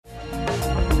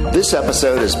This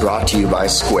episode is brought to you by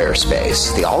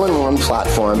Squarespace, the all-in-one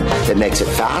platform that makes it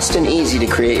fast and easy to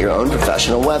create your own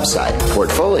professional website,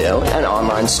 portfolio, and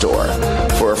online store.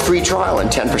 For a free trial and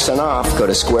 10% off, go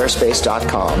to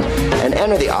squarespace.com and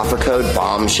enter the offer code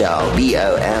BOMBSHELL,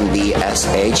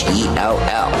 BOMBSHELL,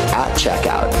 at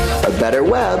checkout. A better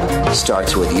web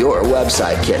starts with your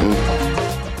website, kitten.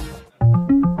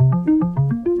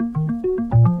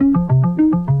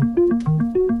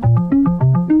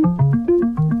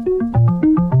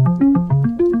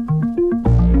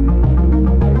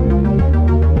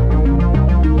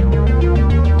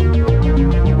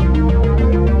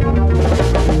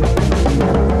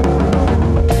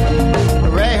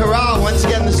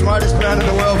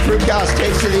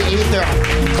 Takes to the ether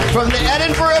from the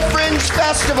Edinburgh Fringe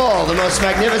Festival, the most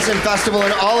magnificent festival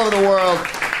in all over the world.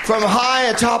 From high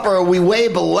atop, or we way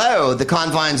below the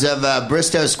confines of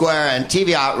Bristow Square and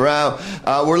Teviot Row,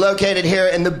 we're located here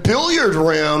in the billiard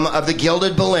room of the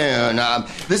Gilded Balloon.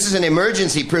 This is an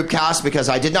emergency Proopcast because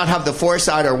I did not have the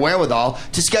foresight or wherewithal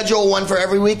to schedule one for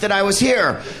every week that I was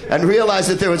here and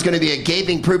realized that there was going to be a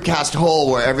gaping Proopcast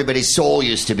hole where everybody's soul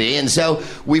used to be. And so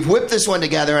we've whipped this one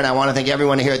together, and I want to thank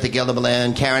everyone here at the Gilded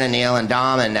Balloon, Karen and Neil and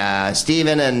Dom and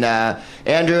Stephen and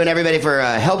Andrew and everybody for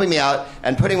helping me out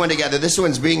and putting one together. This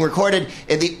one's being recorded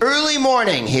in the early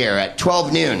morning here at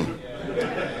 12 noon.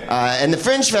 And the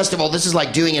Fringe Festival, this is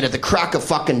like doing it at the crack of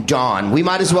fucking dawn. We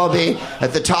might as well be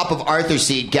at the top of Arthur's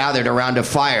Seat gathered around a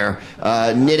fire,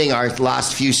 knitting our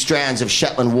last few strands of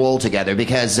Shetland wool together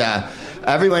because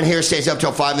everyone here stays up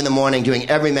till 5 in the morning doing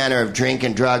every manner of drink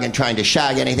and drug and trying to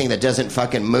shag anything that doesn't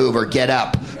fucking move or get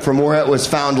up from where it was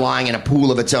found lying in a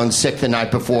pool of its own sick the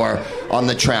night before on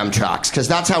the tram tracks. Because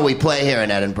that's how we play here in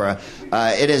Edinburgh.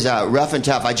 It is rough and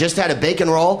tough. I just had a bacon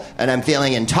roll, and I'm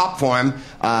feeling in top form.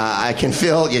 I can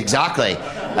feel, exactly.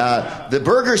 The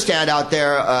burger stand out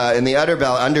there in the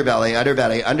rudderbelly,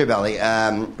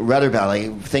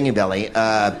 thingy belly,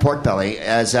 pork belly,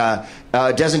 as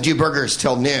doesn't do burgers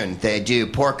till noon. They do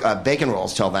bacon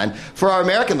rolls till then. For our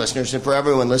American listeners and for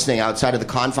everyone listening outside of the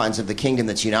confines of the kingdom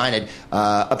that's united,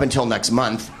 up until next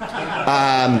month,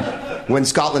 when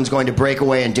Scotland's going to break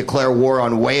away and declare war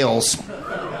on Wales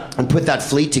and put that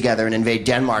fleet together and invade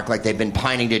Denmark like they've been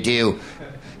pining to do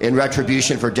in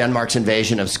retribution for Denmark's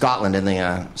invasion of Scotland in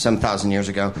the some thousand years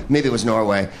ago. Maybe it was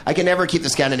Norway. I can never keep the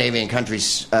Scandinavian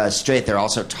countries straight. They're all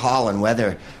so tall and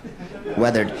weathered.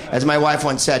 As my wife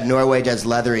once said, Norway does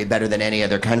leathery better than any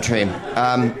other country.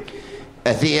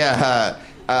 If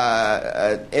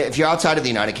you're outside of the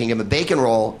United Kingdom, a bacon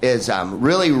roll is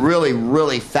really, really,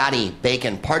 really fatty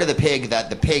bacon. Part of the pig that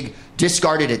the pig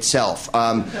discarded itself.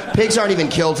 Pigs aren't even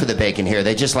killed for the bacon here.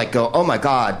 They just like go, oh my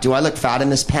God, do I look fat in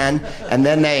this pan? And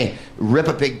then they rip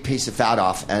a big piece of fat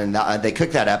off and they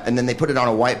cook that up and then they put it on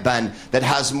a white bun that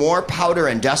has more powder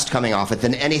and dust coming off it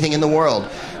than anything in the world.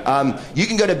 You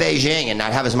can go to Beijing and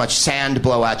not have as much sand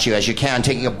blow at you as you can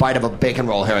taking a bite of a bacon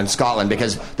roll here in Scotland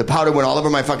because the powder went all over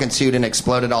my fucking suit and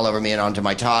exploded all over me and onto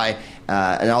my tie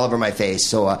and all over my face.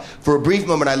 So for a brief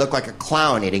moment I look like a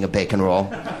clown eating a bacon roll.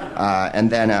 And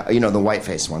then, the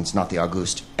white-faced ones, not the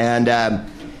Auguste. And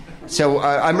so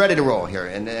I'm ready to roll here,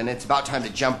 and it's about time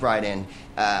to jump right in.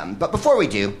 But before we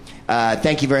do,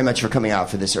 thank you very much for coming out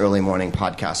for this early morning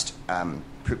podcast,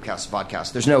 Proopcast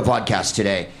vodcast. There's no vodcast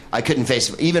today. I can't face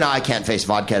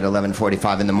vodka at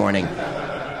 11:45 in the morning.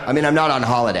 I mean, I'm not on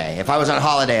holiday. If I was on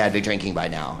holiday, I'd be drinking by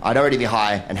now. I'd already be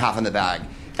high and half in the bag.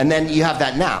 And then you have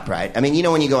that nap, right? I mean,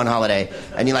 when you go on holiday,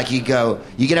 and you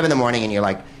get up in the morning and you're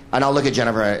like, and I'll look at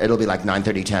Jennifer, it'll be like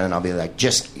 9:30, 10, and I'll be like,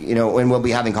 and we'll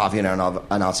be having coffee, and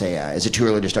I'll say, is it too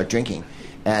early to start drinking?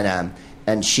 And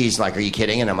she's like, are you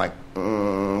kidding? And I'm like,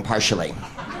 partially.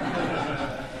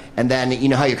 And then, you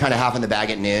know how you're kind of half in the bag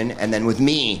at noon? And then with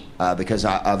me, because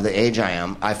of the age I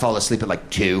am, I fall asleep at like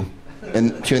 2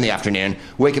 in the afternoon,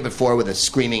 wake up at 4 with a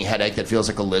screaming headache that feels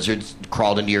like a lizard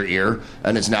crawled into your ear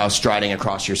and is now striding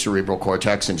across your cerebral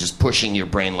cortex and just pushing your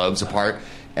brain lobes apart.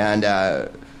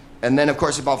 And then, of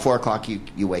course, about 4 o'clock,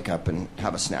 you wake up and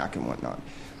have a snack and whatnot.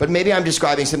 But maybe I'm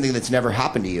describing something that's never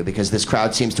happened to you because this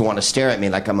crowd seems to want to stare at me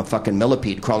like I'm a fucking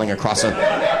millipede crawling across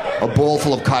a bowl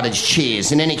full of cottage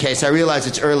cheese. In any case, I realize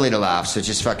it's early to laugh, so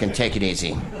just fucking take it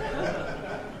easy.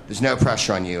 There's no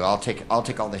pressure on you. I'll take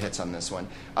all the hits on this one.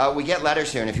 We get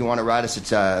letters here, and if you want to write us, it's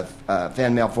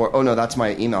fanmail4... Oh, no, that's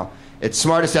my email. It's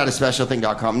smartest@a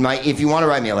specialthing.com. If you want to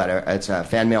write me a letter, it's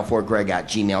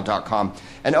fanmail4greg@gmail.com.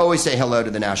 And always say hello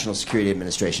to the National Security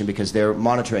Administration because they're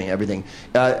monitoring everything.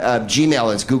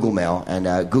 Gmail is Google Mail,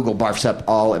 and Google barfs up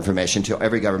all information to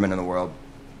every government in the world.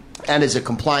 And is a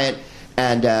compliant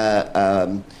and,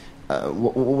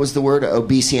 what was the word?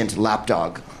 Obedient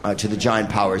lapdog to the giant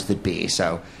powers that be.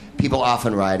 So people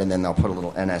often write, and then they'll put a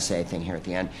little NSA thing here at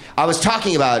the end. I was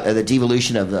talking about the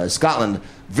devolution of Scotland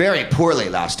very poorly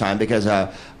last time because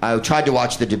I tried to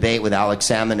watch the debate with Alex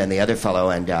Salmond and the other fellow,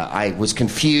 and I was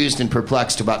confused and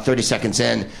perplexed about 30 seconds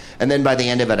in, and then by the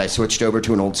end of it I switched over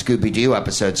to an old Scooby-Doo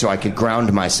episode so I could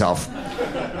ground myself.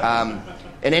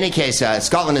 In any case,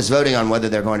 Scotland is voting on whether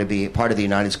they're going to be part of the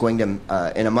United Kingdom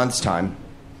in a month's time.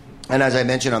 And as I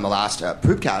mentioned on the last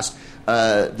Proopcast,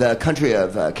 the country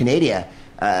of Canada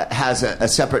has a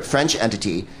separate French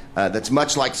entity that's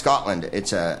much like Scotland.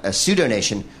 It's a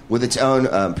pseudo-nation with its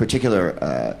own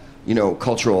particular,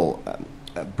 cultural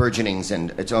burgeonings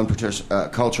and its own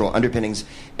cultural underpinnings.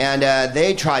 And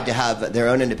they tried to have their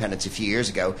own independence a few years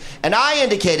ago. And I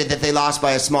indicated that they lost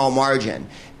by a small margin.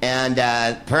 And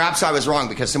perhaps I was wrong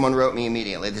because someone wrote me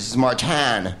immediately. This is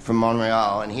Martin from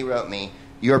Montreal, and he wrote me,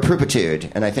 "Your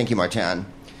Proopitude," and I thank you, Martin.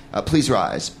 Please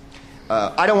rise.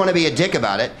 I don't want to be a dick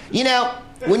about it.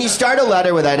 When you start a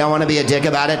letter with "I don't want to be a dick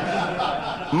about it,"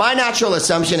 my natural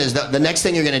assumption is that the next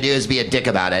thing you're going to do is be a dick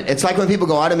about it. It's like when people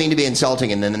go, "I don't mean to be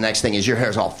insulting," and then the next thing is your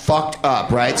hair's all fucked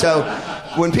up, right? So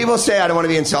when people say, "I don't want to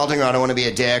be insulting," or "I don't want to be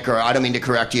a dick," or "I don't mean to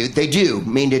correct you," they do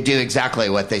mean to do exactly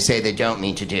what they say they don't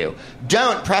mean to do.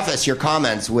 Don't preface your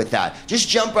comments with that. Just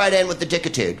jump right in with the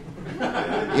dickitude.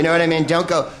 You know what I mean? Don't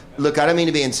go, "Look, I don't mean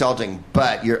to be insulting,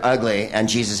 but you're ugly and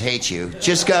Jesus hates you."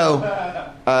 Just go,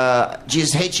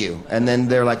 "Jesus hates you." And then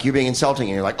they're like, "You're being insulting."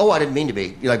 And you're like, "Oh, I didn't mean to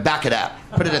be." You're like, back it up.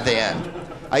 Put it at the end.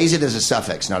 I use it as a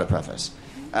suffix, not a preface.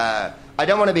 I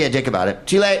don't want to be a dick about it.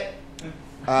 Too late.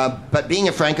 But being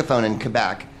a francophone in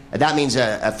Quebec, that means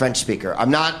a French speaker.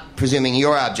 I'm not presuming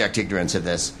your abject ignorance of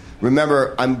this.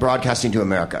 Remember, I'm broadcasting to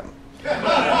America.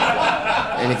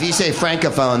 And if you say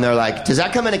francophone, they're like, "Does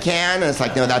that come in a can?" And it's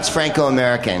like, "No, that's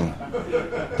Franco-American.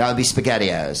 That would be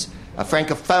SpaghettiOs." A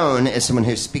francophone is someone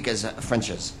who speaks as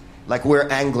Frenches. Like we're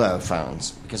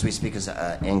Anglophones because we speak as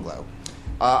Anglo.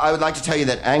 I would like to tell you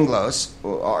that Anglos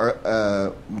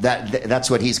are that's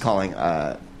what he's calling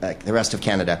the rest of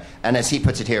Canada. And as he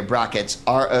puts it here, brackets,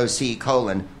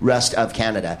 ROC : rest of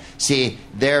Canada. See,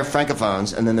 they're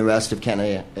francophones, and then the rest of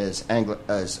Canada is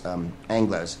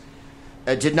Anglos.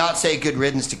 Did not say good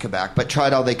riddance to Quebec, but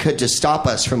tried all they could to stop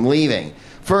us from leaving.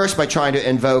 First, by trying to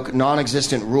invoke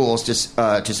non-existent rules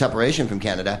to separation from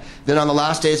Canada. Then on the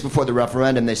last days before the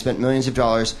referendum, they spent millions of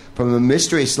dollars from a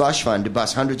mystery slush fund to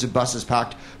bus hundreds of buses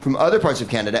packed from other parts of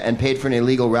Canada and paid for an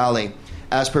illegal rally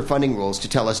as per funding rules to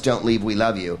tell us, "Don't leave, we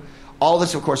love you." All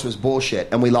this, of course, was bullshit,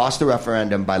 and we lost the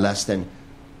referendum by less than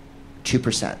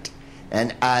 2%.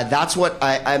 And that's what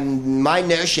my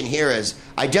notion here is.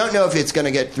 I don't know if it's going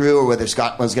to get through or whether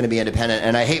Scotland's going to be independent,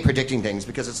 and I hate predicting things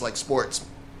because it's like sports.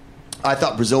 I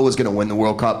thought Brazil was going to win the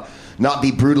World Cup, not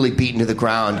be brutally beaten to the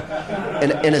ground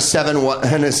in a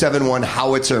 7-1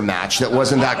 howitzer match that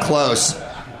wasn't that close.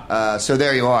 So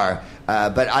there you are.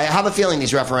 But I have a feeling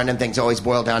these referendum things always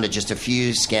boil down to just a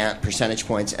few scant percentage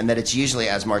points, and that it's usually,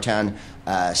 as Martin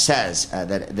says,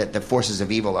 that the forces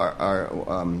of evil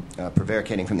are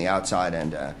prevaricating from the outside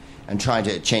and trying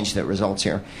to change the results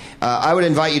here. I would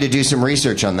invite you to do some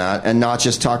research on that and not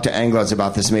just talk to Anglos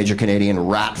about this major Canadian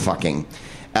rat fucking,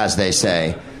 as they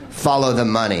say. Follow the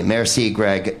money. Merci,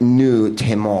 Greg. Nous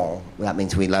t'aimons. That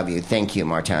means we love you. Thank you,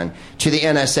 Martin. To the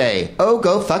NSA. Oh,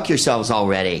 go fuck yourselves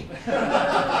already.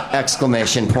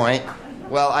 Exclamation point.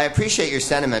 Well, I appreciate your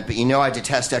sentiment, but you know I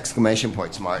detest exclamation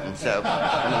points, Martin. So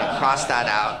I'm going to cross that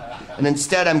out. And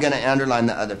instead I'm going to underline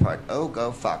the other part. Oh,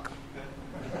 go fuck.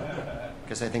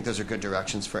 Because I think those are good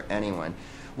directions for anyone.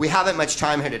 We haven't much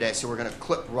time here today, so we're going to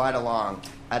clip right along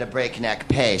at a breakneck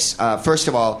pace. First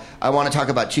of all, I want to talk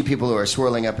about two people who are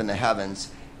swirling up in the heavens.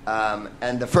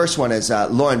 And the first one is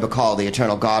Lauren Bacall, the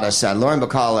eternal goddess. Lauren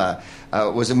Bacall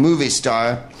was a movie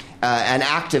star, an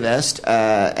activist,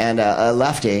 and a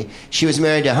lefty. She was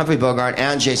married to Humphrey Bogart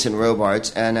and Jason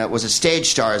Robards, and was a stage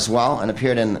star as well, and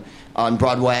appeared on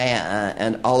Broadway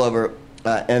and all over,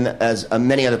 and as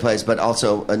many other plays, but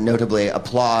also notably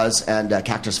Applause and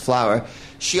Cactus Flower.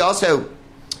 She also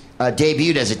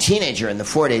debuted as a teenager in the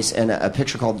 40s in a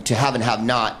picture called To Have and Have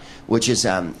Not, which is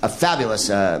a fabulous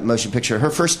motion picture.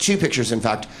 Her first two pictures, in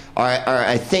fact, are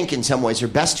I think, in some ways, her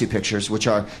best two pictures, which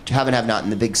are To Have and Have Not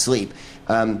and The Big Sleep.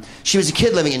 She was a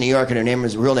kid living in New York, and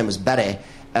her real name was Betty.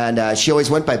 And she always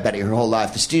went by Betty her whole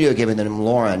life. The studio gave her the name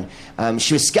Lauren.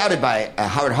 She was scouted by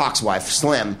Howard Hawks' wife,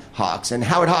 Slim Hawks. And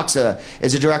Howard Hawks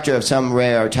is a director of some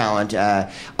rare talent.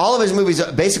 All of his movies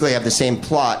basically have the same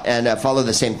plot and follow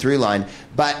the same through line.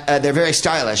 But they're very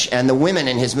stylish. And the women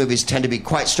in his movies tend to be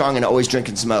quite strong and always drink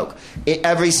and smoke.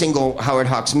 Every single Howard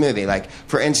Hawks movie. Like,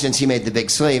 for instance, he made The Big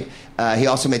Sleep. He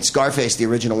also made Scarface, the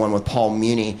original one with Paul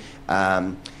Muni.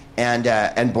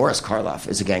 And Boris Karloff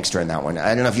is a gangster in that one.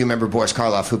 I don't know if you remember Boris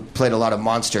Karloff, who played a lot of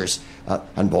monsters.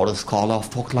 And Boris Karloff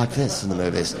talked like this in the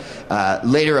movies.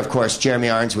 Later, of course, Jeremy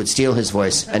Irons would steal his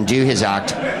voice and do his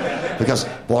act because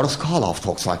Boris Karloff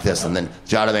talks like this, and then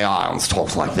Jeremy Irons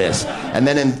talks like this. And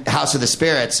then in House of the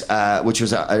Spirits, which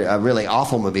was a really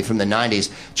awful movie from the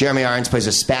 90s, Jeremy Irons plays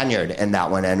a Spaniard in that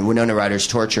one, and Winona Ryder's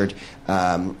tortured.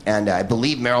 And I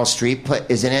believe Meryl Streep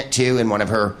is in it, too, in one of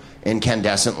her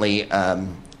incandescently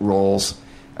roles.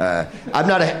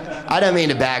 I don't mean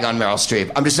to bag on Meryl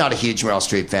Streep. I'm just not a huge Meryl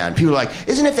Streep fan. People are like,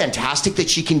 isn't it fantastic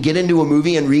that she can get into a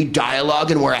movie and read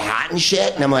dialogue and wear a hat and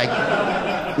shit? And I'm like,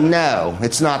 no,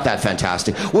 it's not that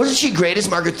fantastic. Wasn't she great as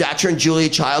Margaret Thatcher and Julia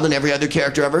Child and every other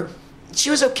character ever? She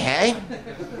was okay.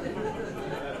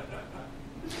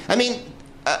 I mean,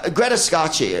 Greta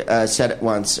Scacchi said it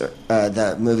once,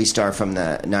 the movie star from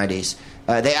the 90s.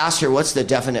 They asked her, what's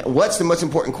the most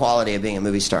important quality of being a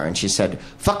movie star? And she said,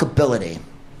 fuckability.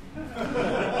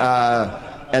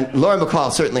 And Lauren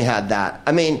Bacall certainly had that.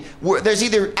 I mean, there's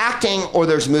either acting or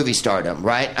there's movie stardom,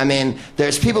 right? I mean,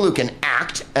 there's people who can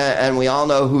act, and we all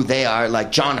know who they are,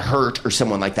 like John Hurt or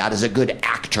someone like that is a good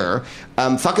actor.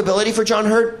 Fuckability for John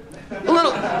Hurt? A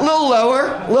little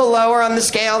lower on the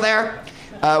scale there.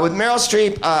 With Meryl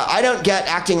Streep, I don't get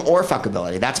acting or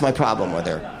fuckability. That's my problem with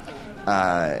her.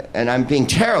 And I'm being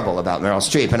terrible about Meryl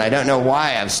Streep, and I don't know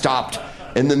why I've stopped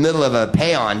in the middle of a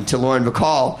paean to Lauren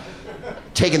Bacall,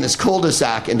 taking this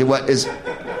cul-de-sac into what is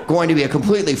going to be a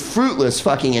completely fruitless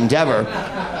fucking endeavor,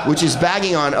 which is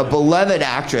bagging on a beloved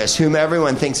actress whom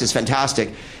everyone thinks is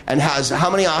fantastic and has how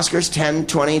many Oscars? 10,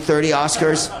 20, 30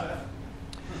 Oscars?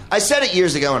 I said it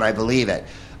years ago and I believe it.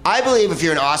 I believe if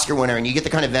you're an Oscar winner and you get the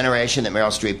kind of veneration that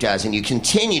Meryl Streep does and you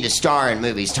continue to star in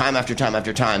movies time after time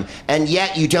after time, and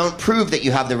yet you don't prove that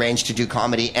you have the range to do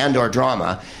comedy and or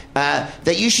drama,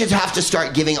 that you should have to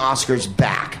start giving Oscars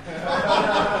back.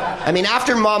 I mean,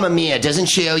 after Mamma Mia, doesn't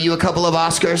she owe you a couple of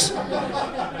Oscars?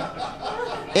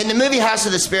 In the movie House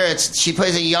of the Spirits, she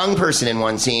plays a young person in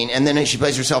one scene, and then she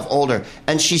plays herself older,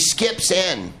 and she skips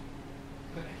in.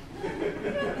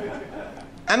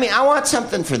 I mean, I want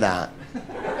something for that.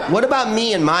 What about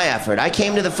me and my effort? I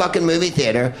came to the fucking movie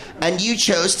theater, and you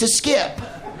chose to skip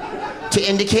to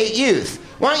indicate youth.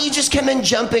 Why don't you just come in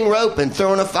jumping rope and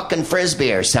throwing a fucking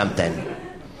frisbee or something?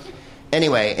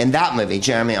 Anyway, in that movie,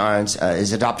 Jeremy Irons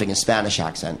is adopting a Spanish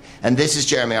accent. And this is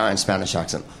Jeremy Irons' Spanish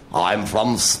accent. I'm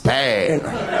from Spain.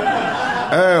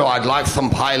 Oh, I'd like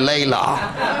some paella.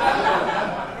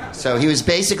 So he was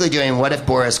basically doing what if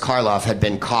Boris Karloff had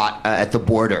been caught at the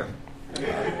border.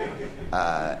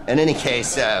 In any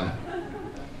case, Lauren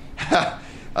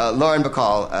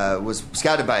Bacall was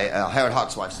scouted by Howard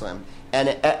Hawks' wife, Slim.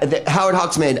 And Howard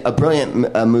Hawks made a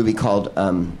brilliant movie called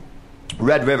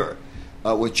Red River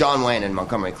with John Wayne and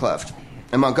Montgomery Clift.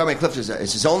 And Montgomery Clift is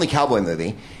his only cowboy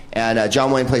movie. And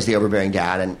John Wayne plays the overbearing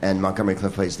dad, and Montgomery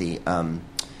Clift plays the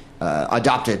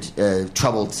adopted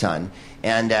troubled son.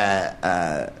 And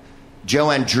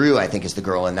Joanne Drew, I think, is the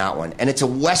girl in that one. And it's a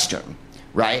Western,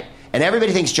 right? And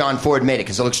everybody thinks John Ford made it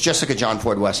because it looks just like a John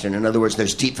Ford Western. In other words,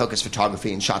 there's deep focus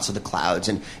photography and shots of the clouds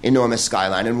and enormous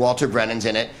skyline. And Walter Brennan's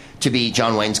in it to be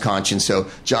John Wayne's conscience. So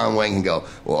John Wayne can go,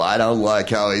 well, I don't like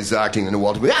how he's acting. And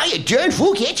Walter, you darn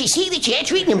fool, can't you see that you're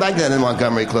treating him like that? And then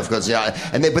Montgomery Clift goes, yeah.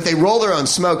 But they roll their own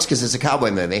smokes because it's a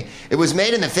cowboy movie. It was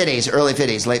made in the 50s, early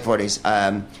 50s, late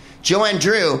 40s. Joanne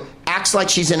Drew acts like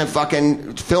she's in a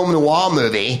fucking film noir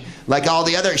movie, like all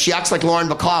the other. She acts like Lauren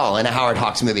Bacall in a Howard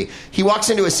Hawks movie. He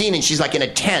walks into a scene and she's like in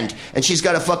a tent and she's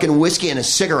got a fucking whiskey and a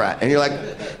cigarette, and you're like,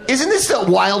 isn't this the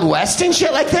Wild West and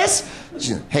shit like this?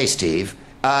 Hey, Steve.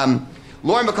 Lauren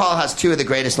Bacall has two of the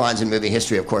greatest lines in movie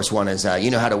history. Of course, one is,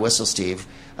 "You know how to whistle, Steve.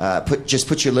 Just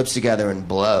put your lips together and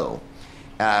blow,"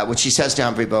 which she says to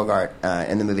Humphrey Bogart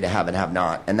in the movie To Have and Have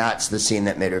Not, and that's the scene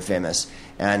that made her famous.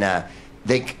 And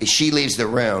she leaves the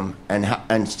room, and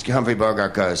Humphrey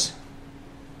Bogart goes,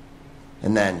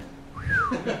 and then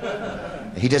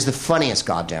he does the funniest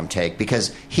goddamn take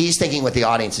because he's thinking what the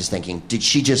audience is thinking. Did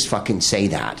she just fucking say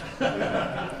that?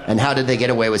 And how did they get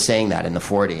away with saying that in the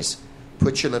 40s?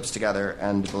 Put your lips together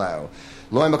and blow.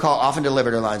 Lauren Bacall often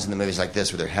delivered her lines in the movies like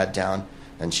this with her head down,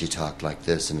 and she talked like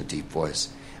this in a deep voice.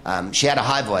 She had a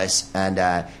high voice,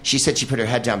 and she said she put her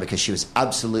head down because she was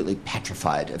absolutely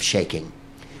petrified of shaking.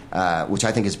 Which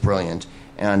I think is brilliant.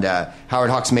 And Howard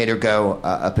Hawks made her go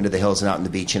up into the hills and out on the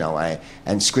beach in L.A.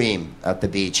 and scream at the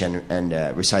beach and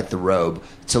recite the robe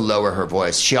to lower her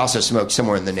voice. She also smoked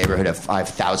somewhere in the neighborhood of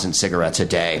 5,000 cigarettes a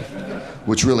day,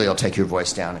 which really will take your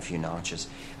voice down a few notches.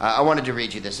 I wanted to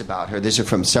read you this about her. These are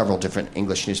from several different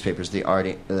English newspapers, the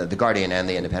Guardian and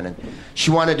the Independent.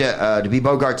 She wanted to be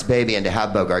Bogart's baby and to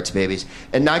have Bogart's babies.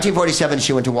 In 1947,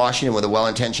 she went to Washington with a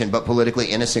well-intentioned but politically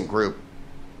innocent group,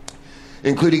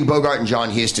 including Bogart and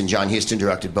John Huston. John Huston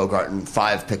directed Bogart in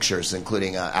 5 pictures,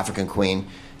 including African Queen,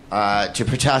 to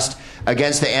protest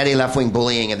against the anti-left-wing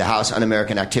bullying of the House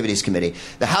Un-American Activities Committee.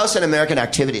 The House Un-American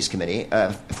Activities Committee,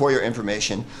 for your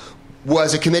information,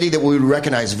 was a committee that we would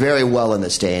recognize very well in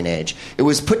this day and age. It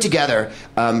was put together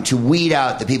to weed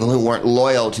out the people who weren't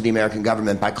loyal to the American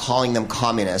government by calling them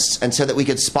communists, and so that we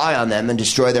could spy on them and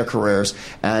destroy their careers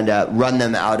and run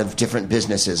them out of different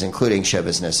businesses, including show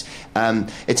business.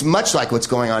 It's much like what's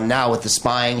going on now with the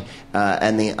spying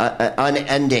and the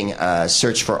unending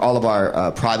search for all of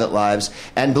our private lives.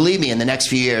 And believe me, in the next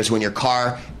few years, when your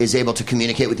car is able to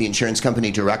communicate with the insurance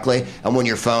company directly, and when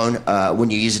your phone,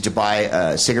 when you use it to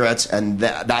buy cigarettes, and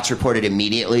that's reported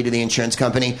immediately to the insurance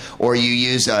company, or you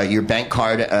use your bank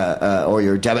card or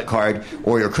your debit card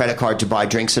or your credit card to buy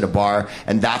drinks at a bar,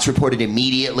 and that's reported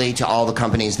immediately to all the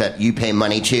companies that you pay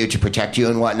money to protect you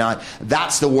and whatnot.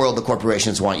 That's the world the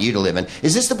corporations want you to live in.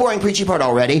 Is this the boring, preachy part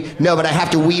already? No, but I have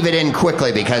to weave it in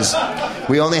quickly because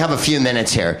we only have a few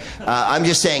minutes here. I'm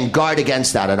just saying, guard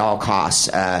against that at all costs.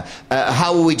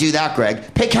 How will we do that,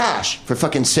 Greg? Pay cash for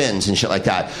fucking sins and shit like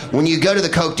that. When you go to the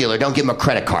Coke dealer, don't give him a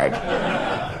credit card.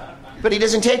 But he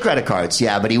doesn't take credit cards.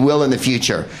 Yeah, but he will in the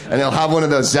future. And he'll have one of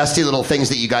those zesty little things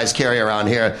that you guys carry around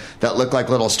here that look like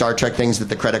little Star Trek things that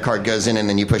the credit card goes in, and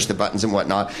then you push the buttons and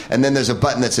whatnot. And then there's a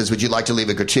button that says, would you like to leave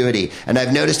a gratuity? And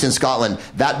I've noticed in Scotland,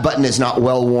 that button is not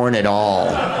well worn at all.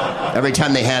 Every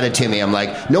time they hand it to me, I'm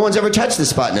like, no one's ever touched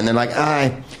this button. And they're like,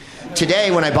 aye.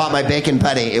 Today, when I bought my bacon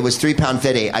putty, it was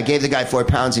 £3.50. I gave the guy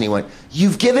 £4, and he went,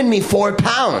 you've given me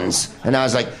 £4. And I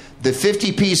was like, the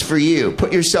 50p's for you.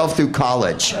 Put yourself through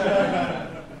college. The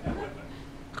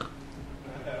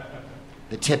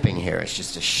tipping here is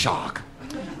just a shock,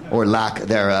 or lack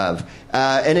thereof.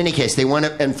 In any case, they went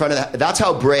in front of that. That's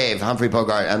how brave Humphrey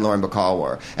Bogart and Lauren Bacall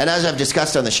were. And as I've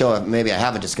discussed on the show, maybe I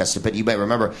haven't discussed it, but you may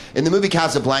remember, in the movie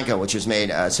Casablanca, which was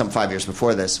made some 5 years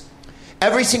before this,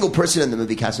 every single person in the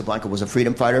movie Casablanca was a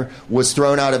freedom fighter, was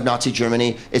thrown out of Nazi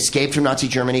Germany, escaped from Nazi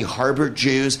Germany, harbored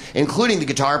Jews, including the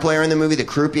guitar player in the movie, the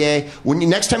croupier.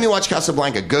 Next time you watch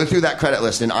Casablanca, go through that credit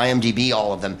list and IMDb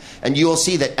all of them, and you will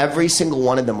see that every single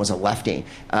one of them was a lefty.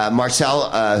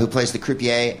 Marcel, who plays the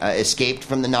croupier, escaped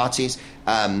from the Nazis.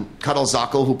 Cuddle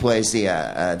Zockel, who plays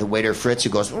the waiter Fritz, who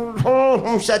goes,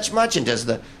 such much, and does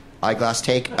the eyeglass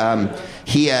take.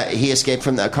 He escaped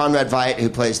from the Conrad Veidt, who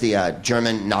plays the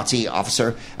German Nazi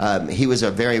officer. He was a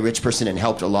very rich person and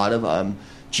helped a lot of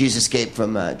Jews escape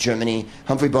from Germany.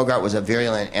 Humphrey Bogart was a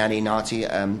virulent anti-Nazi.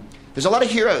 There's a lot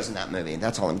of heroes in that movie.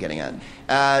 That's all I'm getting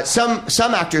at.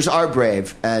 Some actors are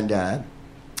brave and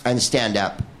stand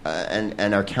up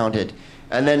and are counted.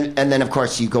 And then, of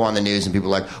course, you go on the news and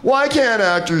people are like, why can't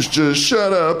actors just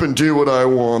shut up and do what I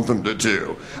want them to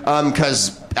do?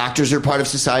 Because actors are part of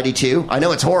society, too. I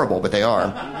know it's horrible, but they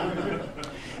are.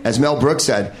 As Mel Brooks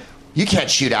said, you can't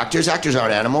shoot actors. Actors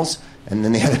aren't animals. And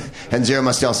then and Zero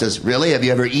Mostel says, really? Have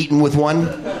you ever eaten with one?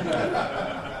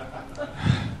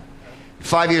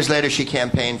 5 years later, she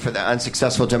campaigned for the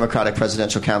unsuccessful Democratic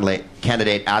presidential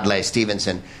candidate Adlai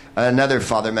Stevenson, another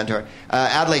father mentor.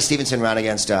 Adlai Stevenson ran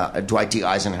against Dwight D.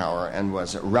 Eisenhower and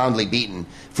was roundly beaten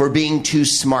for being too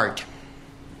smart.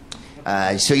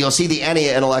 So you'll see the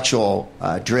anti-intellectual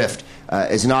drift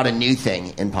is not a new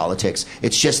thing in politics.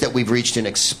 It's just that we've reached an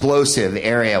explosive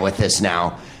area with this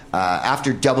now.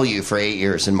 After W for 8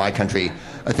 years in my country,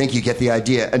 I think you get the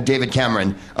idea. And David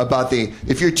Cameron, about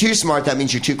if you're too smart, that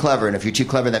means you're too clever. And if you're too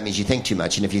clever, that means you think too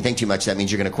much. And if you think too much, that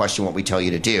means you're going to question what we tell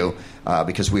you to do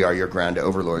because we are your grand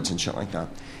overlords and shit like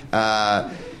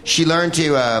that. She learned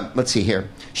to, let's see here.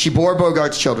 She bore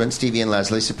Bogart's children, Stevie and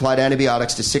Leslie, supplied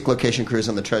antibiotics to sick location crews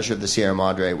on The Treasure of the Sierra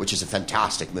Madre, which is a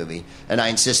fantastic movie. And I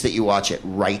insist that you watch it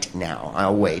right now.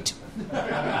 I'll wait.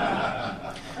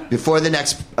 Before the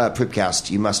next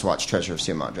Pripcast, you must watch Treasure of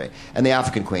Sierra Madre. And The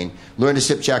African Queen. Learn to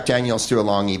sip Jack Daniels through a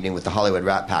long evening with the Hollywood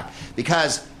Rat Pack.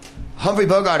 Because Humphrey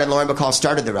Bogart and Lauren Bacall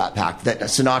started the Rat Pack. That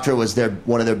Sinatra was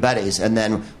one of their buddies. And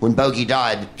then when Bogey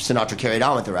died, Sinatra carried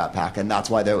on with the Rat Pack. And that's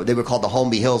why they were called the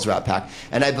Holmby Hills Rat Pack.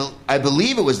 And I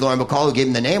believe it was Lauren Bacall who gave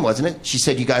him the name, wasn't it? She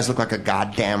said, you guys look like a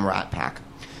goddamn Rat Pack.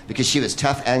 Because she was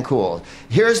tough and cool.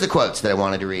 Here's the quotes that I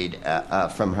wanted to read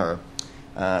from her.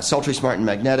 Sultry, smart, and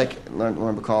magnetic.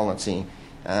 Lauren Bacall, let's see.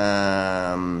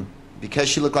 Because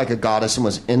she looked like a goddess and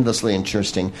was endlessly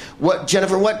interesting.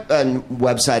 Jennifer, what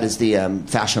website is the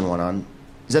fashion one on?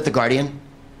 Is that The Guardian?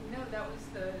 No, that was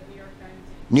the New York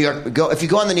Magazine. If you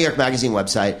go on the New York Magazine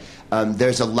website,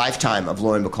 there's a lifetime of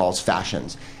Lauren Bacall's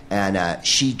fashions. And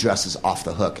she dresses off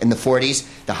the hook. In the 40s,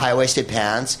 the high-waisted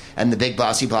pants and the big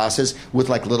bossy bosses with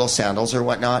like little sandals or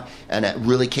whatnot, and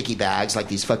really kicky bags, like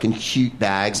these fucking cute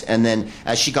bags. And then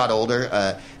as she got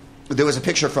older, there was a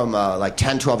picture from like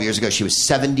 10, 12 years ago. She was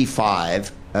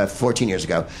 75, 14 years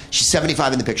ago. She's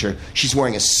 75 in the picture. She's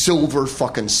wearing a silver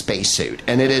fucking spacesuit.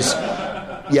 And it is,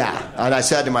 yeah. And I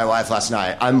said to my wife last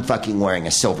night, I'm fucking wearing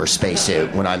a silver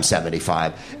spacesuit when I'm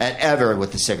 75. And ever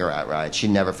with the cigarette, right? She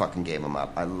never fucking gave them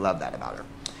up. I love that about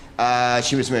her.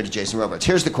 She was married to Jason Robards.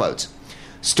 Here's the quotes.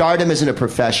 Stardom isn't a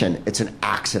profession. It's an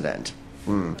accident.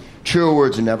 Truer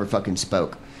words are never fucking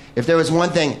spoke. If there was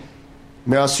one thing...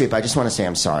 Meryl Streep, I just want to say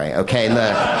I'm sorry, okay?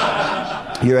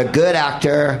 Look, you're a good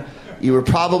actor. You were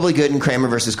probably good in Kramer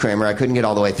versus Kramer. I couldn't get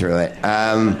all the way through it.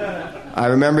 I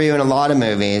remember you in a lot of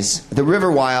movies. The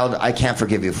River Wild, I can't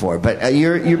forgive you for, but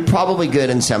you're probably good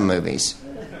in some movies.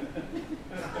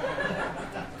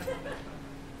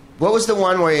 What was the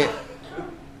one where,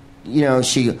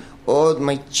 she, oh,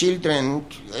 my children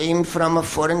came from a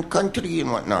foreign country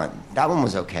and whatnot. That one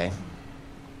was okay.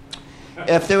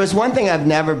 If there was one thing I've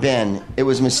never been, it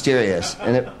was mysterious.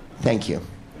 Thank you.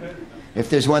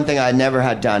 If there's one thing I never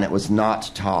had done, it was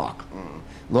not talk.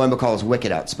 Lauren Bacall is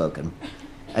wicked outspoken.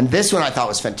 And this one I thought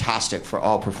was fantastic for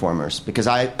all performers, because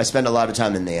I spend a lot of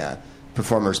time in the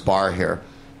performers bar here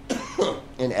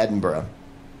in Edinburgh.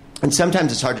 And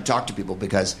sometimes it's hard to talk to people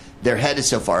because their head is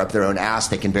so far up their own ass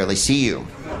they can barely see you.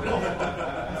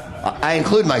 I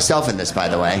include myself in this, by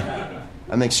the way.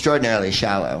 I'm extraordinarily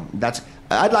shallow.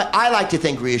 I like to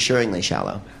think reassuringly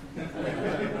shallow.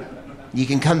 You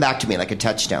can come back to me like a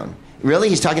touchstone. Really?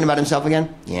 He's talking about himself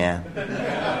again? Yeah.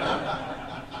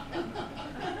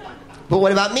 But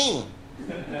what about me?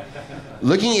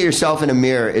 Looking at yourself in a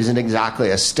mirror isn't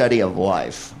exactly a study of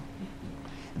life.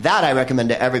 That I recommend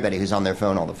to everybody who's on their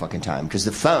phone all the fucking time, because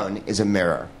the phone is a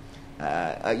mirror.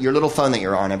 Your little phone that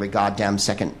you're on every goddamn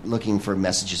second looking for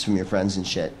messages from your friends and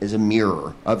shit is a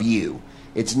mirror of you.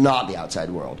 It's not the outside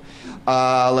world.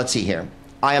 Let's see here.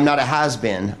 I am not a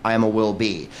has-been. I am a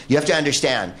will-be. You have to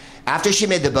understand, after she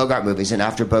made the Bogart movies and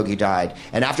after Bogey died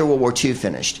and after World War II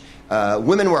finished,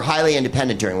 women were highly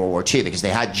independent during World War II because they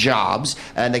had jobs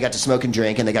and they got to smoke and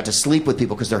drink and they got to sleep with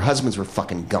people because their husbands were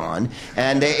fucking gone,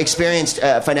 and they experienced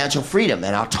financial freedom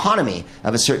and autonomy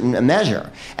of a certain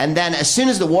measure. And then as soon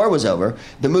as the war was over,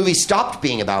 the movie stopped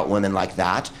being about women like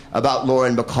that, about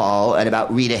Lauren Bacall and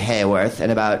about Rita Hayworth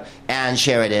and about Anne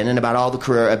Sheridan and about all the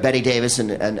career Betty Davis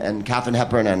and Katharine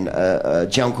Hepburn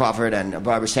and Joan Crawford and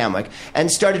Barbara Stanwyck, and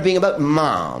started being about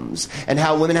moms and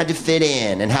how women had to fit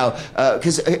in and how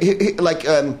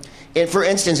for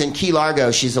instance, in Key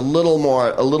Largo, she's a little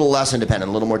less independent,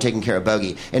 a little more taking care of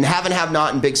Bogey. In Have and Have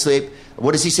Not and Big Sleep,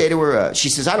 what does he say to her? She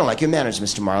says, I don't like your manners,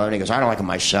 Mr. Marlowe. And he goes, I don't like them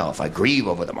myself. I grieve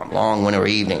over them on long winter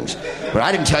evenings. But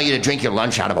I didn't tell you to drink your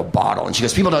lunch out of a bottle. And she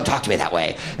goes, people don't talk to me that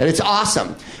way. And it's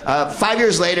awesome. 5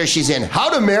 years later, she's in How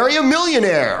to Marry a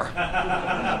Millionaire.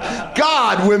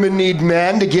 God, women need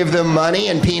men to give them money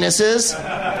and penises.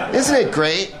 Isn't it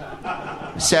great?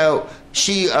 So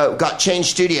she got changed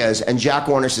studios, and Jack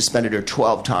Warner suspended her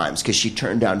 12 times because she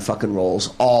turned down fucking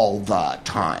roles all the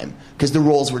time because the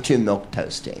roles were too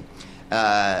milquetoasty.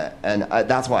 And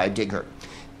that's why I dig her.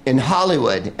 In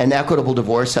Hollywood, an equitable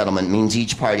divorce settlement means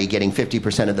each party getting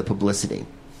 50% of the publicity.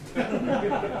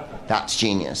 That's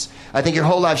genius. I think your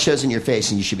whole life shows in your face,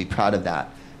 and you should be proud of that.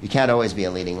 You can't always be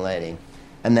a leading lady.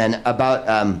 And then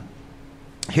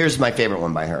here's my favorite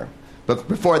one by her. But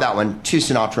before that one, two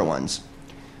Sinatra ones.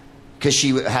 Because she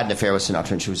had an affair with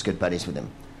Sinatra and she was good buddies with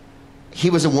him. He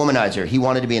was a womanizer. He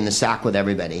wanted to be in the sack with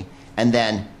everybody. And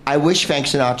then, I wish Frank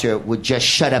Sinatra would just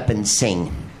shut up and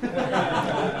sing.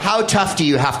 How tough do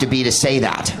you have to be to say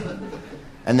that?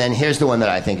 And then here's the one that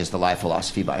I think is the life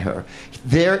philosophy by her.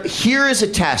 Here is a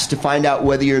test to find out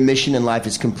whether your mission in life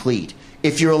is complete.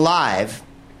 If you're alive,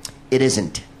 it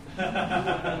isn't.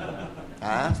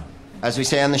 As we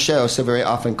say on the show so very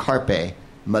often, carpe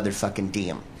motherfucking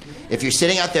diem. If you're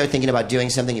sitting out there thinking about doing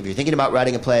something, if you're thinking about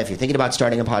writing a play, if you're thinking about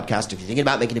starting a podcast, if you're thinking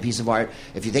about making a piece of art,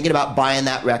 if you're thinking about buying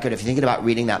that record, if you're thinking about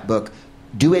reading that book,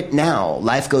 do it now.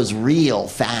 Life goes real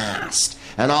fast.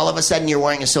 And all of a sudden you're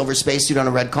wearing a silver spacesuit on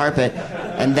a red carpet,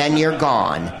 and then you're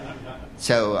gone.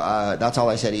 So that's all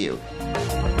I say to you.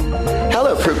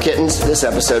 Hello, Proof Kittens. This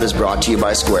episode is brought to you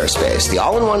by Squarespace, the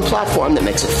all-in-one platform that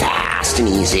makes it fast and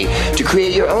easy to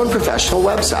create your own professional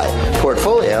website,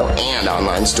 portfolio, and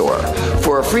online store.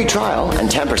 For a free trial and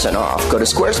 10% off, go to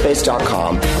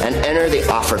squarespace.com and enter the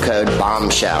offer code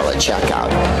BOMBSHELL at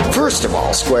checkout. First of all,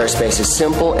 Squarespace is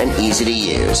simple and easy to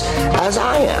use, as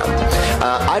I am.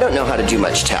 I don't know how to do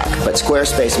much tech, but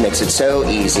Squarespace makes it so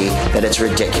easy that it's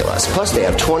ridiculous. Plus, they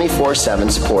have 24/7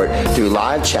 support through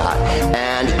live chat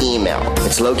and email.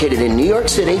 It's located in New York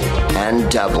City and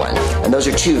Dublin. And those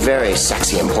are two very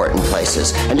sexy, important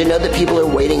places. And to know that people are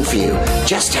waiting for you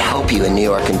just to help you in New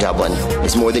York and Dublin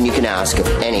is more than you can ask of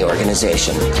any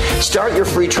organization. Start your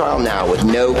free trial now with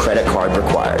no credit card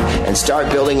required. And start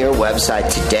building your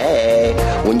website today.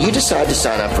 When you decide to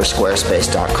sign up for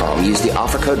Squarespace.com, use the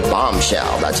offer code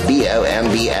BOMBSHELL, that's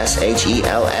BOMBSHELL,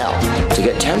 to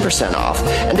get 10% off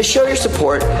and to show your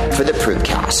support for the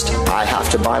Proofcast. I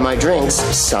have to buy my drinks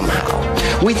somehow.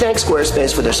 We thank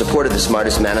Squarespace for their support of the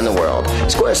smartest man in the world.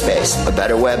 Squarespace, a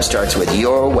better web starts with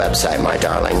your website, my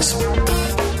darlings.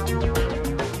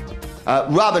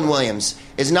 Robin Williams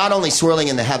is not only swirling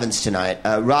in the heavens tonight.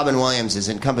 Robin Williams is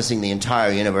encompassing the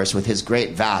entire universe with his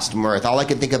great, vast mirth. All I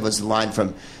could think of was the line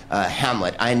from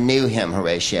Hamlet. I knew him,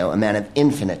 Horatio, a man of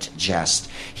infinite jest.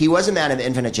 He was a man of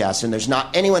infinite jest, and there's not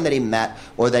anyone that he met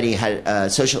or that he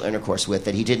had social intercourse with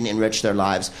that he didn't enrich their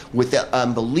lives with the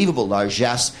unbelievable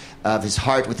largesse of his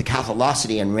heart, with the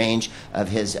catholicity and range of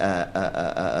his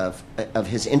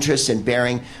interests and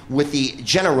bearing, with the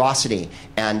generosity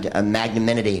and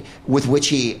magnanimity with which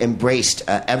he embraced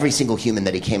every single human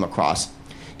that he came across.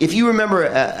 If you remember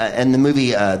in the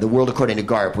movie The World According to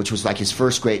Garp, which was like his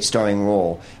first great starring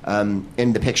role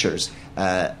in the pictures,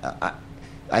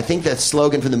 I think the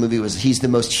slogan for the movie was, he's the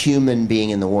most human being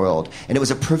in the world. And it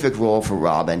was a perfect role for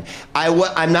Robin.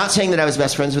 I'm not saying that I was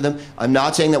best friends with him. I'm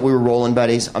not saying that we were rolling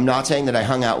buddies. I'm not saying that I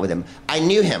hung out with him. I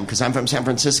knew him because I'm from San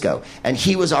Francisco. And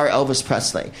he was our Elvis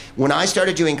Presley. When I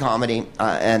started doing comedy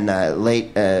right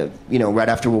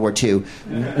after World War II,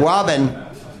 Robin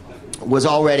was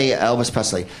already Elvis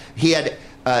Presley. He had...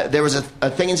 there was a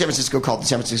thing in San Francisco called the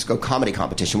San Francisco Comedy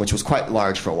Competition, which was quite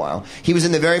large for a while. He was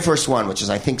in the very first one, which is,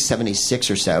 I think, 76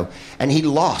 or so, and he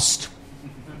lost.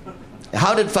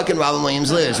 How did fucking Robin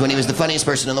Williams lose when he was the funniest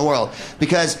person in the world?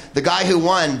 Because the guy who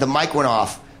won, the mic went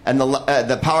off, and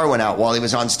the power went out while he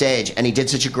was on stage, and he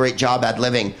did such a great job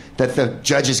ad-libbing that the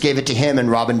judges gave it to him, and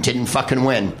Robin didn't fucking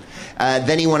win.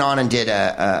 Then he went on and did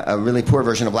a really poor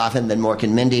version of Laugh-In, then Mork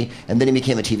and Mindy, and then he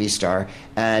became a TV star.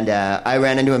 And I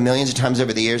ran into him millions of times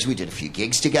over the years. We did a few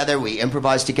gigs together. We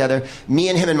improvised together. Me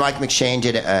and him and Mike McShane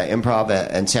did improv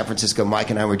in San Francisco. Mike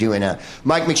and I were doing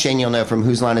Mike McShane, you'll know from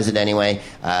Whose Line Is It Anyway?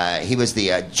 He was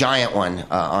the giant one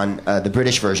on the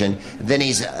British version. Then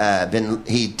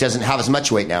he doesn't have as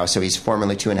much weight now, so he's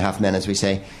formerly 2.5 Men, as we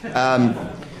say.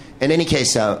 In any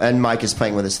case, and Mike is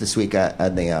playing with us this week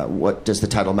at the What Does the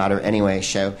Title Matter Anyway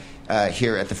show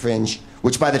here at the Fringe,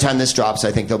 which by the time this drops,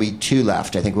 I think there'll be 2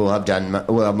 left. I think we'll have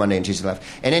Monday and Tuesday left.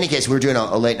 In any case, we're doing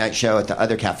a late night show at the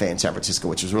other cafe in San Francisco,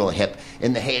 which was real hip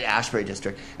in the Haight-Ashbury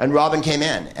district. And Robin came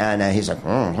in, and he's like,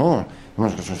 and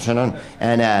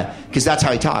because that's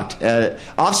how he talked.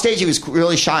 Off stage, he was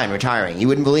really shy and retiring. You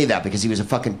wouldn't believe that because he was a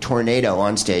fucking tornado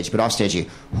on stage, but off stage,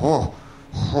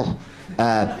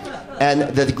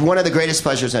 and one of the greatest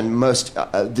pleasures and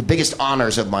the biggest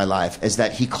honors of my life is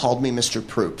that he called me Mr.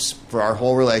 Proops for our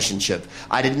whole relationship.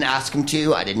 I didn't ask him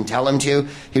to. I didn't tell him to.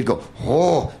 He'd go,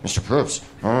 "Oh, Mr. Proops,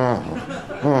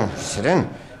 sit in."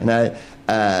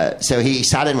 And so he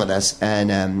sat in with us,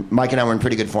 and Mike and I were in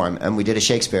pretty good form, and we did a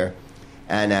Shakespeare.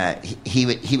 And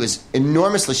he was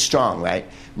enormously strong, right?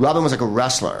 Robin was like a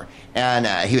wrestler, and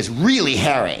he was really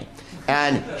hairy.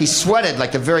 And he sweated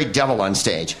like the very devil on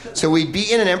stage. So we'd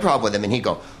be in an improv with him, and he'd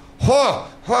go,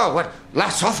 what?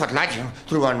 Last off, what like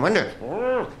through on wonder.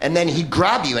 And then he'd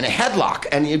grab you in a headlock,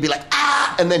 and you'd be like,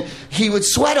 ah! And then he would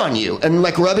sweat on you and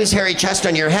like rub his hairy chest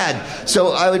on your head.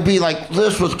 So I would be like,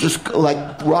 this was just like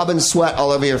Robin's sweat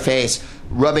all over your face,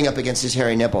 rubbing up against his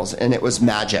hairy nipples, and it was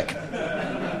magic.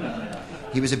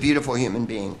 He was a beautiful human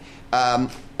being.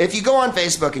 If you go on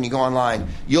Facebook and you go online,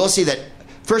 you'll see that,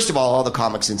 first of all the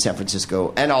comics in San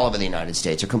Francisco and all over the United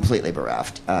States are completely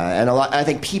bereft. And I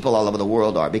think people all over the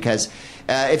world are, because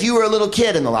if you were a little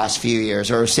kid in the last few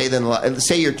years, or say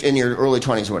you're in your early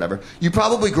 20s or whatever, you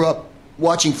probably grew up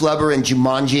watching Flubber and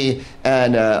Jumanji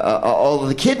and all of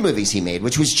the kid movies he made,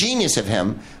 which was genius of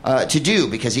him to do,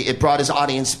 because it brought his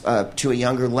audience to a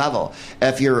younger level.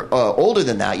 If you're older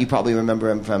than that, you probably remember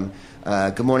him from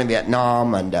Good Morning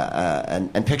Vietnam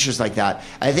and pictures like that.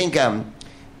 I think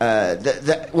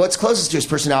what's closest to his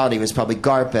personality was probably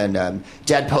Garp and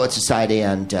Dead Poet Society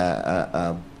and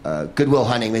Goodwill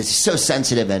Hunting. He's so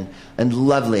sensitive and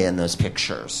lovely in those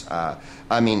pictures.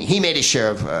 I mean, he made his share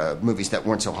of movies that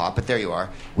weren't so hot, but there you are.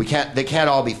 They can't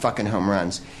all be fucking home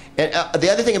runs. And, the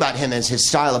other thing about him is his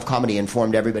style of comedy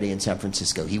informed everybody in San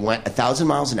Francisco. He went 1,000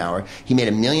 miles an hour. He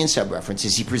made 1 million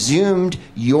sub-references. He presumed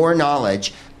your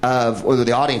knowledge or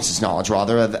the audience's knowledge,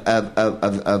 rather,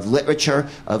 of literature,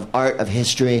 of art, of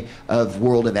history, of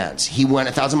world events. He went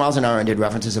 1,000 miles an hour and did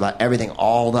references about everything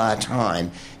all the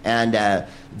time. And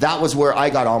that was where I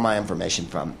got all my information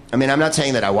from. I mean, I'm not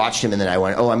saying that I watched him and then I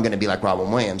went, I'm going to be like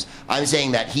Robin Williams. I'm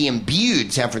saying that he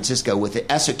imbued San Francisco with the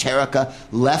esoterica,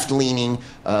 left-leaning,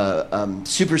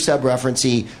 super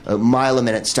sub-referencey,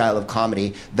 mile-a-minute style of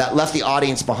comedy that left the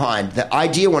audience behind. The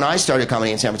idea when I started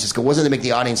comedy in San Francisco wasn't to make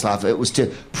the audience laugh. It was to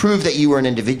prove that you were an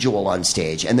individual on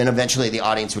stage, and then eventually the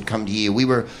audience would come to you. We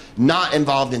were not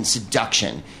involved in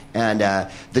seduction. And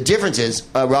the difference is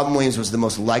Robin Williams was the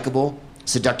most likable,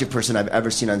 seductive person I've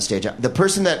ever seen on stage. The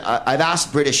person that I've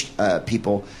asked British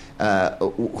people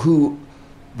who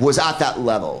was at that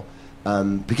level,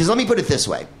 because let me put it this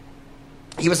way.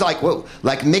 He was like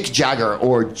Mick Jagger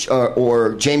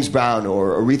or James Brown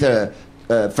or Aretha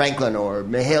Franklin or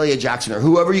Mahalia Jackson or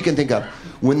whoever you can think of.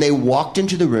 When they walked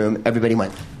into the room, everybody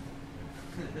went,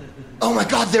 oh my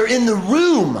God, they're in the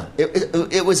room.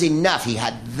 It was enough. He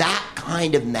had that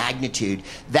kind of magnitude,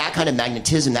 that kind of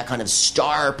magnetism, that kind of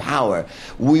star power.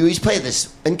 We used to play at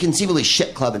this inconceivably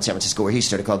shit club in San Francisco where he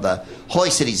started called the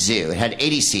Holy City Zoo. It had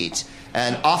 80 seats.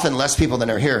 And often less people than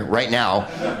are here right now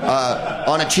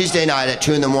on a Tuesday night at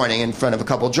 2 a.m. in front of a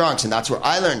couple drunks. And that's where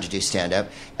I learned to do stand-up.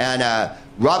 And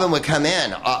Robin would come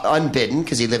in unbidden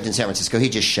because he lived in San Francisco.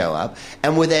 He'd just show up.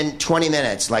 And within 20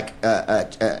 minutes, like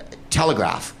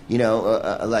telegraph,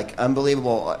 like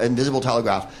unbelievable, invisible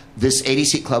telegraph, this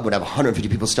 80-seat club would have 150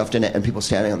 people stuffed in it and people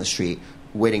standing on the street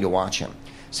waiting to watch him.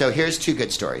 So here's 2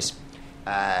 good stories.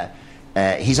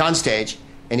 He's on stage.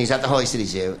 And he's at the Holy City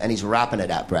Zoo, and he's wrapping it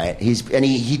up, right?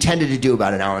 He tended to do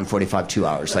about 1 hour and 45, 2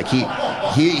 hours. Like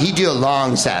he'd do a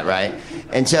long set, right?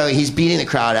 And so he's beating the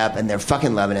crowd up, and they're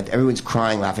fucking loving it. Everyone's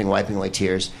crying, laughing, wiping away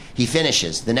tears. He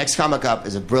finishes. The next comic up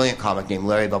is a brilliant comic named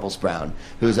Larry Bubbles Brown,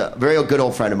 who's a very good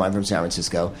old friend of mine from San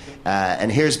Francisco.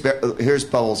 And here's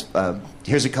Bubbles.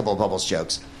 Here's a couple of Bubbles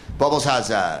jokes. Bubbles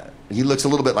he looks a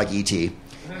little bit like E.T.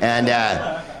 And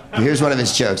here's one of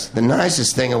his jokes. The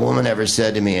nicest thing a woman ever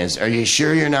said to me is, "Are you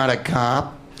sure you're not a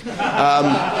cop?"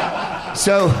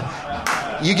 So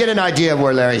you get an idea of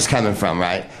where Larry's coming from,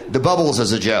 right? The bubbles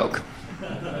is a joke.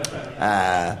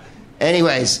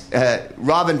 Anyways,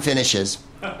 Robin finishes,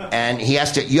 and you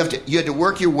had to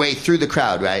work your way through the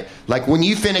crowd, right? Like when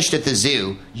you finished at the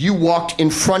zoo, you walked in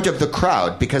front of the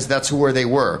crowd because that's where they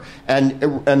were, and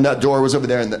that door was over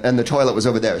there, and the toilet was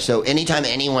over there. So anytime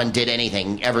anyone did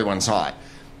anything, everyone saw it.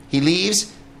 He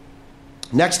leaves.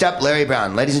 Next up, Larry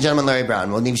Brown. Ladies and gentlemen, Larry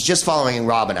Brown. Well, he was just following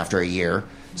Robin after a year.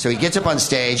 So he gets up on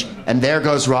stage, and there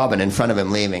goes Robin in front of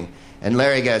him leaving. And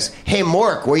Larry goes, "Hey,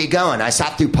 Mork, where you going? I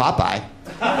sat through Popeye."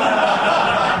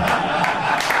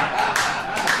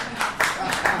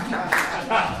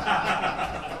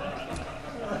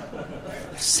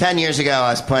 10 years ago, I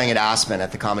was playing at Aspen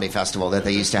at the comedy festival that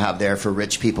they used to have there for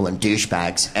rich people and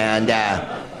douchebags. And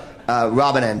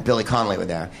Robin and Billy Connolly were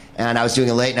there. And I was doing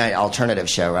a late-night alternative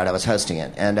show, right? I was hosting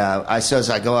it. And I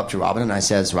go up to Robin, and I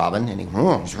says, "Robin," and he,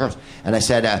 sure. And I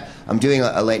said, "I'm doing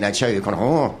a late-night show." You're going,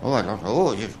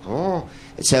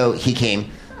 So he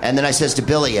came. And then I says to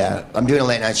Billy, "I'm doing a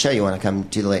late-night show. You want to come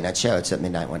do the late-night show? It's at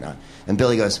midnight, whatnot." And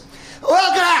Billy goes,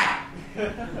 "Well, good.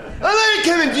 I'm going to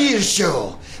come and do your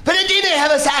show. But I didn't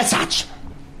have a such."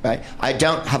 Right? "I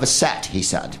don't have a set," he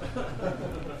said.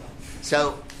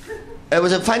 So it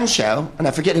was a fun show, and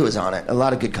I forget who was on it. A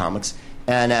lot of good comics.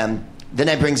 And then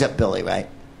I brings up Billy, right?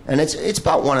 And it's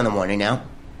about 1 a.m. now.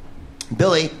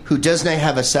 Billy, who does not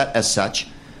have a set as such,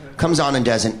 comes on and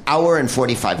does 1 hour and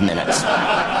 45 minutes.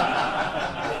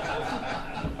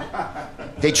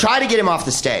 They try to get him off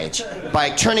the stage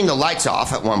by turning the lights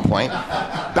off at one point,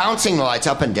 bouncing the lights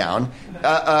up and down.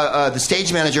 The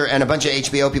stage manager and a bunch of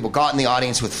HBO people got in the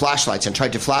audience with flashlights and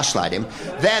tried to flashlight him.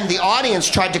 Then the audience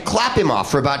tried to clap him off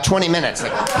for about 20 minutes.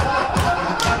 And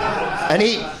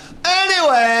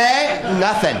anyway,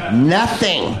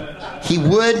 nothing. He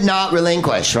would not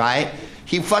relinquish, right?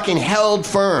 He fucking held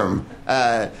firm.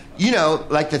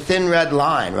 Like the thin red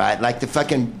line, right? Like the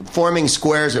fucking forming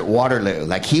squares at Waterloo.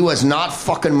 Like he was not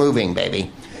fucking moving,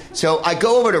 baby. So I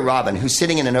go over to Robin, who's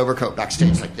sitting in an overcoat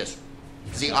backstage like this.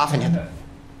 Because he often had that.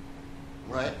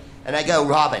 Right? And I go,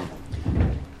 "Robin,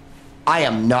 I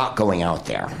am not going out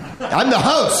there. I'm the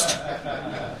host.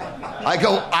 I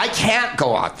go, I can't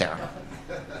go out there.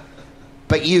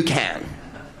 But you can,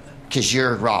 because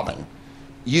you're Robin.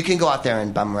 You can go out there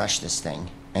and bum rush this thing.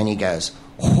 And he goes,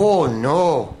 oh,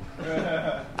 no.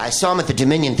 I saw him at the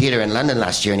Dominion Theatre in London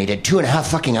last year, and he did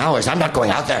 2.5 fucking hours. I'm not going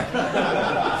out there.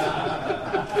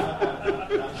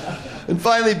 And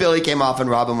finally, Billy came off, and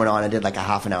Robin went on and did like a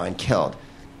half an hour and killed.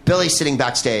 Billy's sitting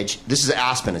backstage. This is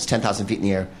Aspen. It's 10,000 feet in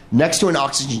the air. Next to an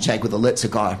oxygen tank with a lit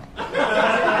cigar.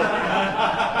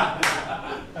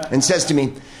 And says to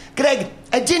me, Greg,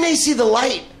 I didn't see the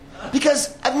light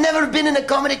because I've never been in a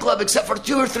comedy club except for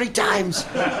 2 or 3 times.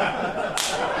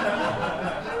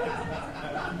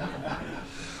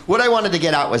 What I wanted to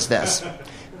get at was this.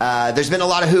 There's been a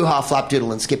lot of hoo-ha,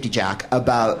 flapdoodle, and skipty-jack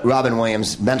about Robin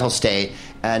Williams' mental state.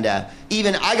 And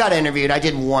even I got interviewed. I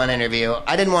did one interview.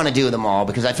 I didn't want to do them all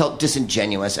because I felt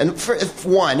disingenuous. And for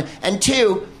one. And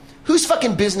two, whose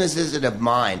fucking business is it of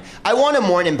mine? I want to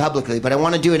mourn him publicly, but I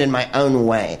want to do it in my own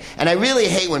way. And I really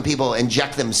hate when people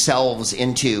inject themselves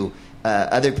into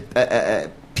other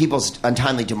people's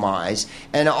untimely demise.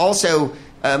 And also,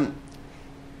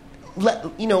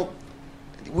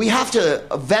 we have to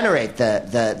venerate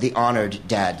the honored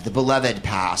dead, the beloved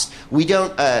past. We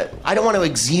don't. I don't want to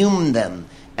exhume them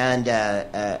and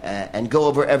go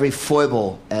over every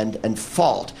foible and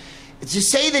fault. To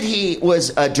say that he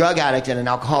was a drug addict and an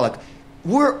alcoholic,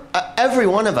 every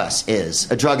one of us is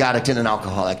a drug addict and an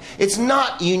alcoholic. It's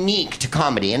not unique to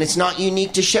comedy, and it's not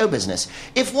unique to show business.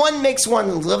 If one makes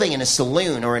one living in a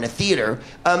saloon or in a theater,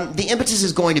 the impetus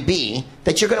is going to be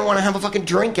that you're going to want to have a fucking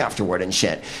drink afterward and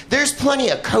shit. There's plenty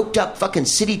of coked up fucking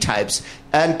city types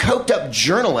and coked up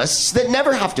journalists that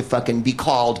never have to fucking be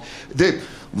called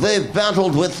They've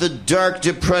battled with the dark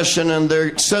depression and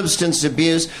their substance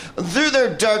abuse. Through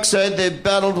their dark side, they've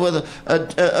battled with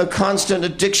a constant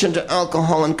addiction to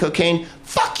alcohol and cocaine.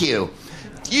 Fuck you.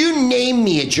 You name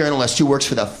me a journalist who works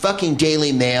for the fucking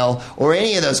Daily Mail or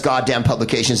any of those goddamn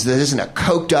publications that isn't a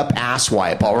coked up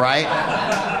asswipe, all right?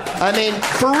 I mean,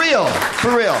 for real.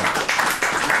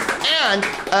 And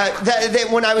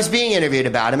when I was being interviewed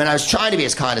about him, and I was trying to be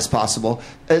as kind as possible,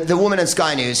 the woman at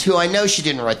Sky News, who I know she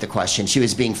didn't write the question, she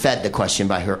was being fed the question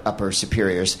by her upper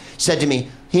superiors, said to me,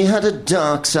 he had a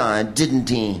dark side, didn't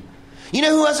he? You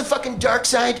know who has a fucking dark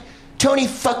side? Tony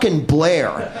fucking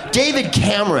Blair, David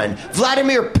Cameron,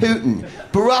 Vladimir Putin,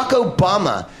 Barack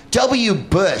Obama, W.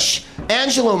 Bush,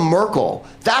 Angela Merkel.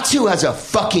 That's who has a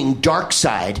fucking dark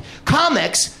side.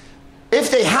 Comics, if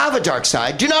they have a dark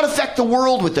side, do not affect the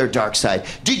world with their dark side.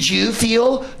 Did you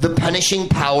feel the punishing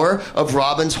power of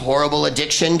Robin's horrible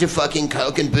addiction to fucking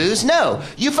coke and booze? No.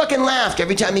 You fucking laughed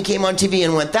every time he came on TV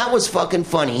and went, that was fucking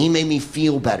funny. He made me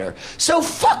feel better. So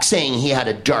fuck saying he had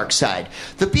a dark side.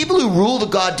 The people who rule the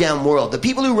goddamn world, the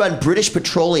people who run British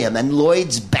Petroleum and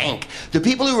Lloyd's Bank, the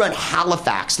people who run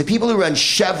Halifax, the people who run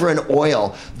Chevron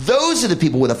Oil, those are the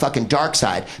people with a fucking dark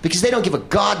side because they don't give a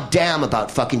goddamn about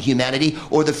fucking humanity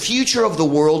or the future of the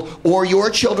world or your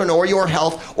children or your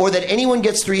health or that anyone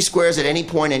gets 3 squares at any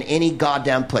point in any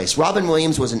goddamn place. Robin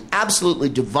Williams was an absolutely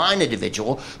divine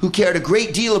individual who cared a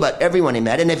great deal about everyone he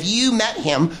met, and if you met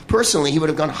him personally, he would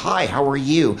have gone, hi, how are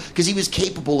you? Because he was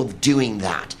capable of doing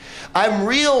that. I'm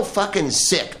real fucking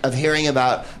sick of hearing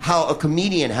about how a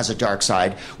comedian has a dark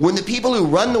side when the people who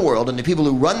run the world and the people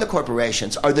who run the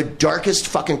corporations are the darkest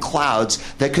fucking clouds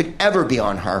that could ever be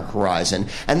on our horizon,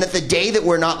 and that the day that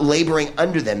we're not laboring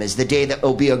under them is the day that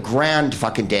will be a grand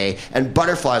fucking day and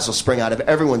butterflies will spring out of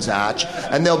everyone's hatch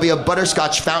and there'll be a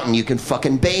butterscotch fountain you can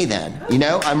fucking bathe in. You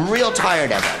know? I'm real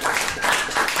tired of it.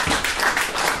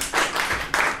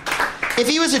 If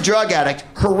he was a drug addict,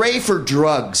 hooray for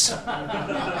drugs.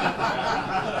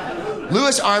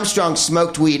 Louis Armstrong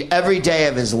smoked weed every day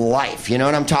of his life. You know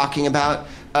what I'm talking about?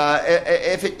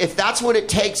 If that's what it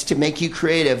takes to make you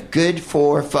creative, good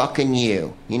for fucking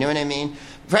you. You know what I mean?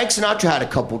 Frank Sinatra had a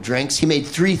couple drinks. He made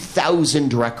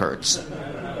 3,000 records.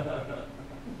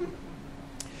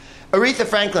 Aretha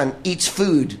Franklin eats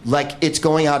food like it's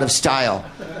going out of style.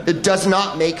 It does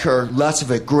not make her less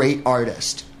of a great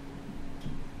artist.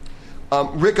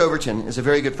 Rick Overton is a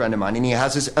very good friend of mine, and he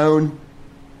has his own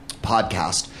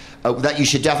podcast that you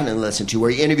should definitely listen to,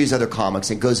 where he interviews other comics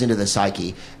and goes into the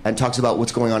psyche and talks about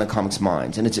what's going on in comics'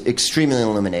 minds. And it's extremely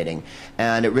illuminating.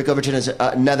 And Rick Overton is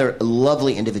another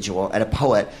lovely individual and a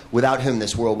poet without whom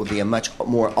this world would be a much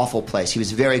more awful place. He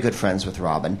was very good friends with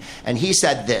Robin. And he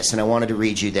said this, and I wanted to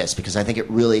read you this because I think it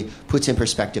really puts in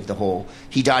perspective the whole,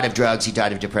 he died of drugs, he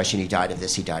died of depression, he died of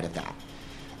this, he died of that.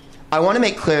 I want to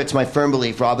make clear it's my firm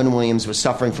belief Robin Williams was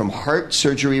suffering from heart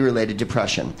surgery-related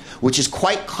depression, which is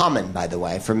quite common, by the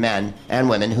way, for men and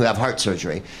women who have heart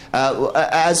surgery.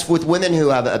 As with women who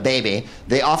have a baby,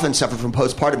 they often suffer from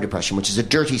postpartum depression, which is a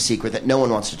dirty secret that no one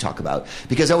wants to talk about.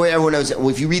 Because everyone knows,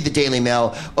 if you read the Daily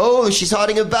Mail, oh, she's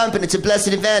having a bump and it's a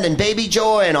blessed event and baby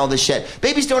joy and all this shit.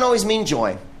 Babies don't always mean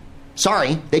joy.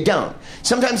 Sorry, they don't.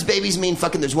 Sometimes babies mean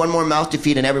fucking there's one more mouth to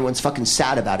feed and everyone's fucking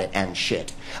sad about it and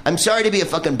shit. I'm sorry to be a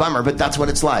fucking bummer, but that's what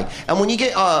it's like. And when you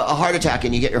get a heart attack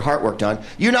and you get your heart worked on,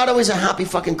 you're not always a happy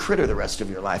fucking critter the rest of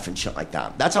your life and shit like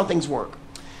that. That's how things work.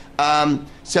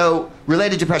 So,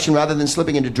 related depression rather than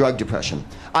slipping into drug depression.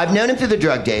 I've known him through the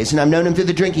drug days, and I've known him through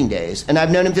the drinking days, and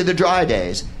I've known him through the dry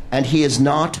days, and he is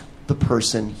not the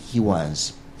person he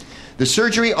was. The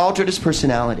surgery altered his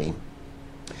personality.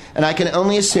 And I can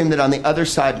only assume that on the other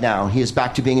side now, he is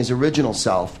back to being his original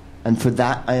self, and for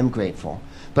that I am grateful.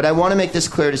 But I want to make this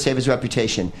clear to save his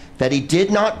reputation, that he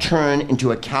did not turn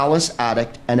into a callous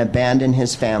addict and abandon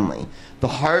his family. The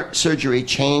heart surgery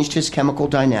changed his chemical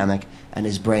dynamic and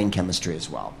his brain chemistry as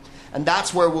well. And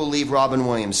that's where we'll leave Robin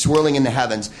Williams, swirling in the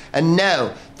heavens, and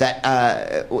know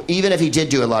that even if he did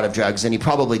do a lot of drugs, and he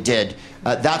probably did,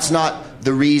 that's not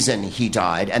the reason he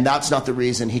died, and that's not the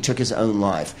reason he took his own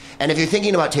life. And if you're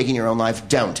thinking about taking your own life,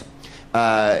 don't.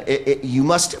 You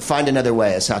must find another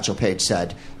way, as Satchel Paige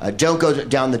said. Don't go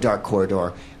down the dark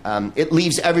corridor. It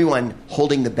leaves everyone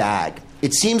holding the bag.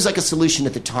 It seems like a solution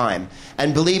at the time.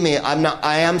 And believe me,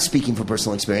 I am speaking from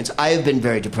personal experience. I have been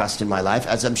very depressed in my life,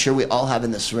 as I'm sure we all have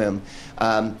in this room.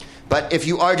 But if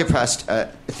you are depressed,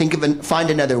 find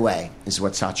another way, is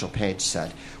what Satchel Paige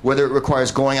said. Whether it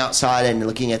requires going outside and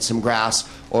looking at some grass,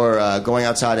 or going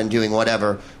outside and doing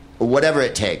whatever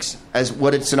it takes. As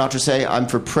what did Sinatra say? I'm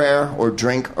for prayer or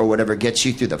drink or whatever gets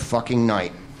you through the fucking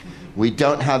night. We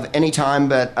don't have any time,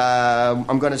 but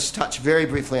I'm going to touch very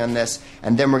briefly on this,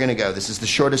 and then we're going to go. This is the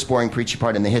shortest, boring, preachy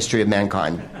part in the history of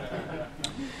mankind.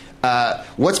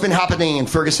 What's been happening in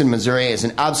Ferguson, Missouri is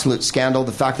an absolute scandal.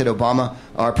 The fact that Obama,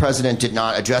 our president, did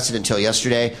not address it until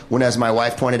yesterday, when, as my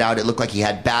wife pointed out, it looked like he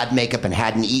had bad makeup and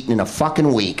hadn't eaten in a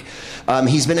fucking week.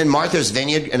 He's been in Martha's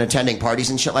Vineyard and attending parties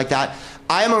and shit like that.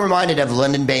 I am reminded of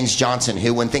Lyndon Baines Johnson,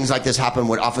 who, when things like this happen,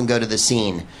 would often go to the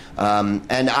scene.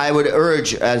 And I would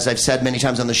urge, as I've said many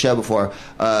times on the show before,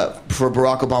 for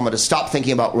Barack Obama to stop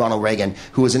thinking about Ronald Reagan,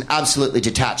 who was an absolutely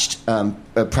detached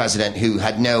president who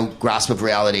had no grasp of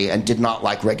reality and did not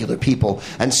like regular people,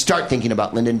 and start thinking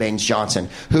about Lyndon Baines Johnson,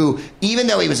 who, even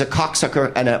though he was a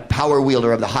cocksucker and a power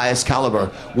wielder of the highest caliber,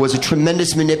 was a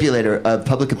tremendous manipulator of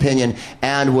public opinion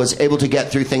and was able to get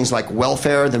through things like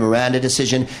welfare, the Miranda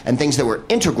decision, and things that were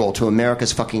integral to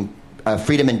America's fucking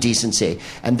freedom and decency.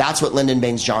 And that's what Lyndon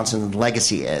Baines Johnson's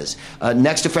legacy is.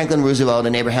 Next to Franklin Roosevelt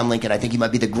and Abraham Lincoln, I think he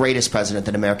might be the greatest president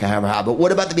that America ever had. But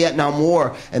what about the Vietnam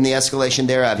War and the escalation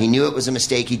thereof? He knew it was a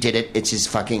mistake. He did it. It's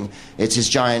the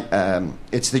giant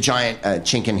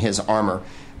chink in his armor.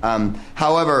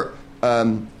 However,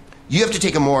 you have to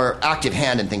take a more active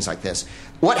hand in things like this.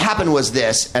 What happened was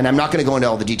this, and I'm not going to go into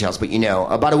all the details, but you know,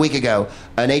 about a week ago,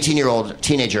 an 18-year-old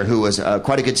teenager who was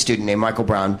quite a good student named Michael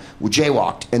Brown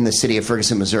jaywalked in the city of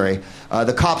Ferguson, Missouri.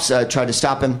 The cops tried to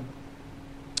stop him.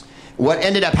 What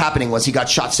ended up happening was he got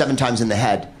shot 7 times in the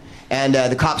head. And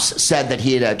the cops said that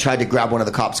he had tried to grab one of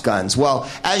the cops' guns. Well,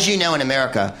 as you know, in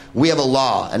America, we have a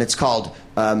law, and it's called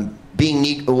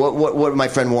what my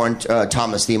friend Warren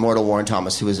Thomas, the immortal Warren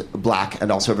Thomas, who was black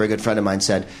and also a very good friend of mine,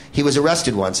 said. He was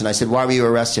arrested once, and I said, "Why were you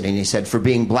arrested?" And he said, "For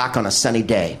being black on a sunny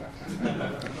day."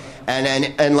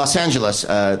 And in Los Angeles,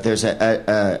 there's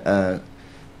a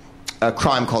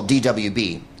crime called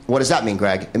DWB. What does that mean,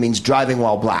 Greg? It means driving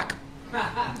while black.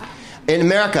 In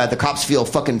America, the cops feel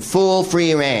fucking full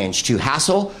free range to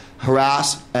hassle,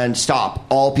 harass, and stop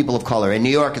all people of color. In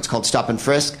New York, it's called stop and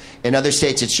frisk. In other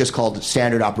states, it's just called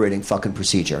standard operating fucking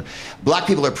procedure. Black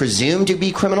people are presumed to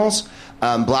be criminals.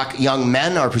 Black young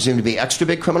men are presumed to be extra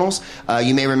big criminals.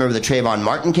 You may remember the Trayvon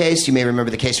Martin case. You may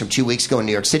remember the case from 2 weeks ago in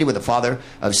New York City where the father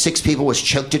of 6 people was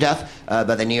choked to death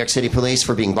by the New York City police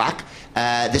for being black.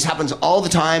 This happens all the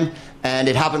time, and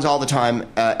it happens all the time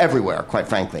everywhere, quite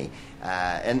frankly.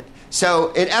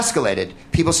 So it escalated.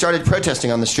 People started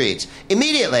protesting on the streets.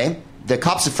 Immediately, the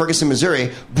cops of Ferguson,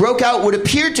 Missouri, broke out what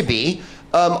appeared to be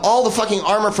all the fucking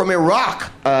armor from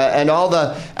Iraq and all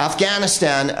the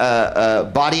Afghanistan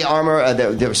body armor.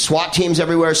 There were SWAT teams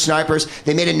everywhere, snipers.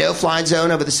 They made a no-fly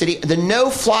zone over the city. The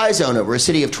no-fly zone over a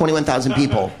city of 21,000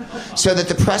 people so that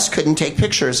the press couldn't take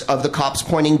pictures of the cops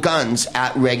pointing guns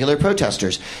at regular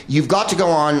protesters. You've got to go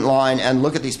online and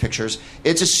look at these pictures.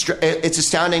 It's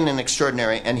astounding and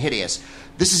extraordinary and hideous.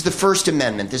 This is the First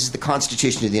Amendment. This is the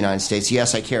Constitution of the United States.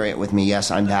 Yes, I carry it with me.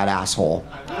 Yes, I'm that asshole.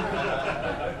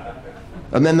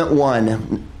 Amendment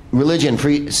 1, religion,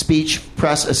 free speech,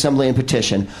 press, assembly, and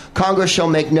petition. Congress shall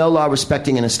make no law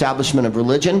respecting an establishment of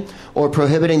religion or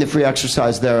prohibiting the free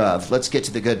exercise thereof. Let's get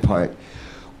to the good part.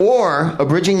 Or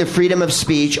abridging the freedom of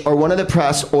speech or one of the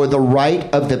press or the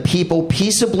right of the people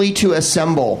peaceably to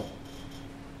assemble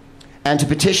and to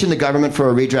petition the government for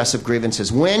a redress of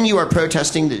grievances. When you are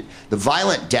protesting the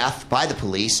violent death by the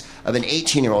police of an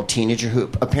 18-year-old teenager who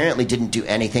apparently didn't do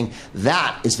anything,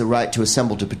 that is the right to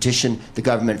assemble to petition the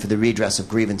government for the redress of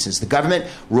grievances. The government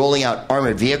rolling out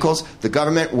armored vehicles, the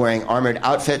government wearing armored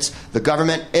outfits, the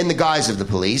government in the guise of the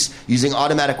police using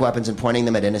automatic weapons and pointing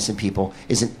them at innocent people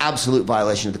is an absolute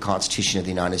violation of the Constitution of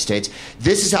the United States.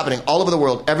 This is happening all over the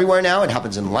world, everywhere now. It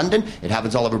happens in London. It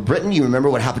happens all over Britain. You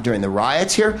remember what happened during the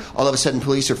riots here? All of a sudden,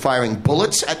 police are firing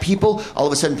bullets at people. All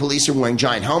of a sudden, police are wearing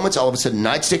giant helmets. All of a sudden,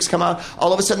 nightsticks come out.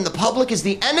 All of a sudden, the public is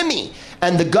the enemy.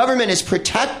 And the government is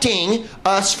protecting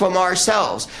us from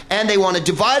ourselves. And they want to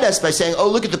divide us by saying, oh,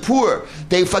 look at the poor.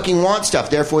 They fucking want stuff.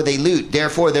 Therefore, they loot.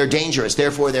 Therefore, they're dangerous.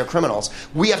 Therefore, they're criminals.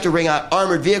 We have to bring out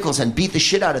armored vehicles and beat the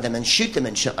shit out of them and shoot them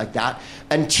and shit like that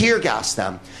and tear gas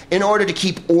them in order to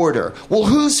keep order. Well,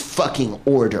 whose fucking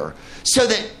order? So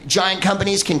that giant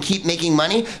companies can keep making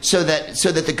money, so that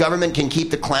the government can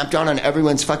keep the clampdown on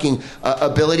everyone's fucking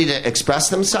ability to express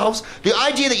themselves. The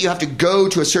idea that you have to go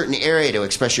to a certain area to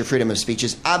express your freedom of speech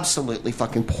is absolutely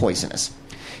fucking poisonous.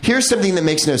 Here's something that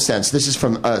makes no sense. This is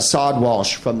from Saad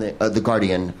Walsh from the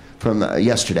Guardian from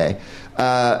yesterday.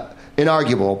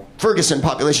 Inarguable. Ferguson,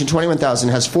 population 21,000,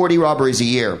 has 40 robberies a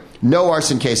year, no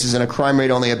arson cases, and a crime rate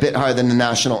only a bit higher than the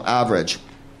national average.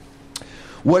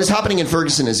 What is happening in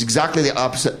Ferguson is exactly the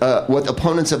opposite what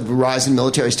opponents of the rise in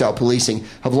military-style policing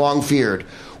have long feared.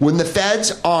 When the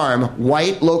feds arm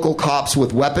white local cops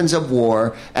with weapons of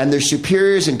war and their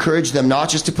superiors encourage them not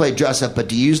just to play dress-up but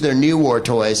to use their new war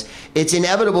toys, it's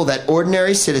inevitable that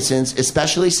ordinary citizens,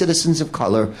 especially citizens of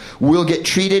color, will get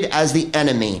treated as the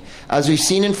enemy. As we've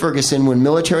seen in Ferguson, when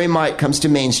military might comes to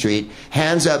Main Street,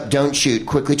 hands up, don't shoot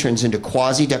quickly turns into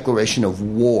quasi-declaration of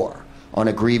war on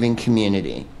a grieving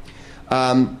community.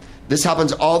 This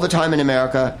happens all the time in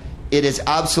America. It is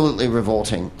absolutely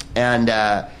revolting. And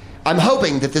I'm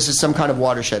hoping that this is some kind of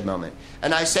watershed moment.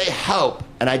 And I say hope,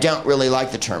 and I don't really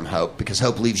like the term hope, because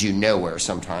hope leaves you nowhere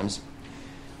sometimes.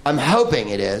 I'm hoping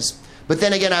it is. But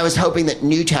then again, I was hoping that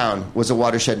Newtown was a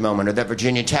watershed moment, or that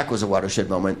Virginia Tech was a watershed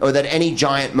moment, or that any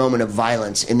giant moment of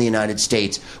violence in the United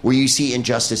States where you see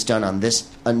injustice done on this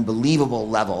unbelievable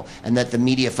level and that the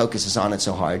media focuses on it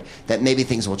so hard, that maybe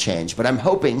things will change. But I'm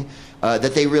hoping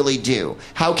that they really do.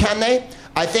 How can they?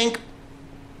 I think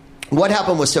what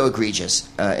happened was so egregious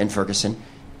in Ferguson.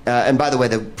 And by the way,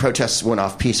 the protests went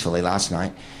off peacefully last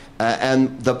night.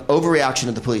 And the overreaction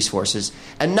of the police forces.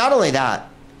 And not only that,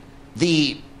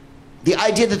 the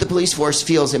idea that the police force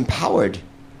feels empowered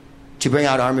to bring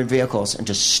out armored vehicles and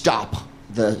to stop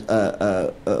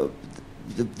the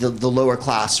lower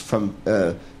class from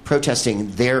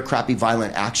protesting their crappy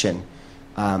violent action,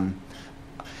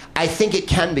 I think it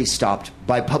can be stopped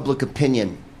by public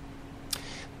opinion.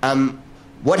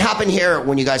 What happened here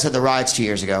when you guys had the riots 2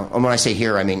 years ago, and when I say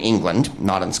here, I mean England,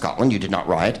 not in Scotland, you did not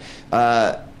riot,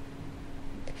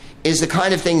 is the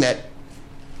kind of thing that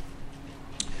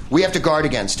we have to guard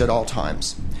against at all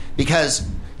times. Because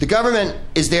the government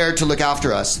is there to look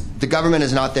after us. The government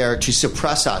is not there to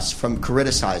suppress us from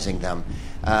criticizing them.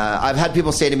 I've had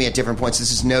people say to me at different points,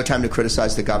 this is no time to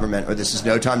criticize the government, or this is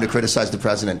no time to criticize the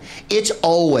president. It's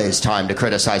always time to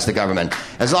criticize the government,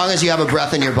 as long as you have a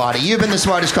breath in your body. You've been the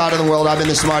smartest crowd in the world. I've been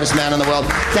the smartest man in the world.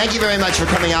 Thank you very much for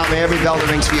coming out. May every bell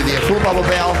that rings for you be a full bubble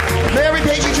bell. May every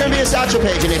page you turn be a satchel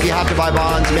page. And if you have to buy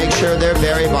bonds, make sure they're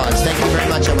very bonds. Thank you very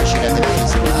much. I wish you had the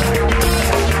peace of that.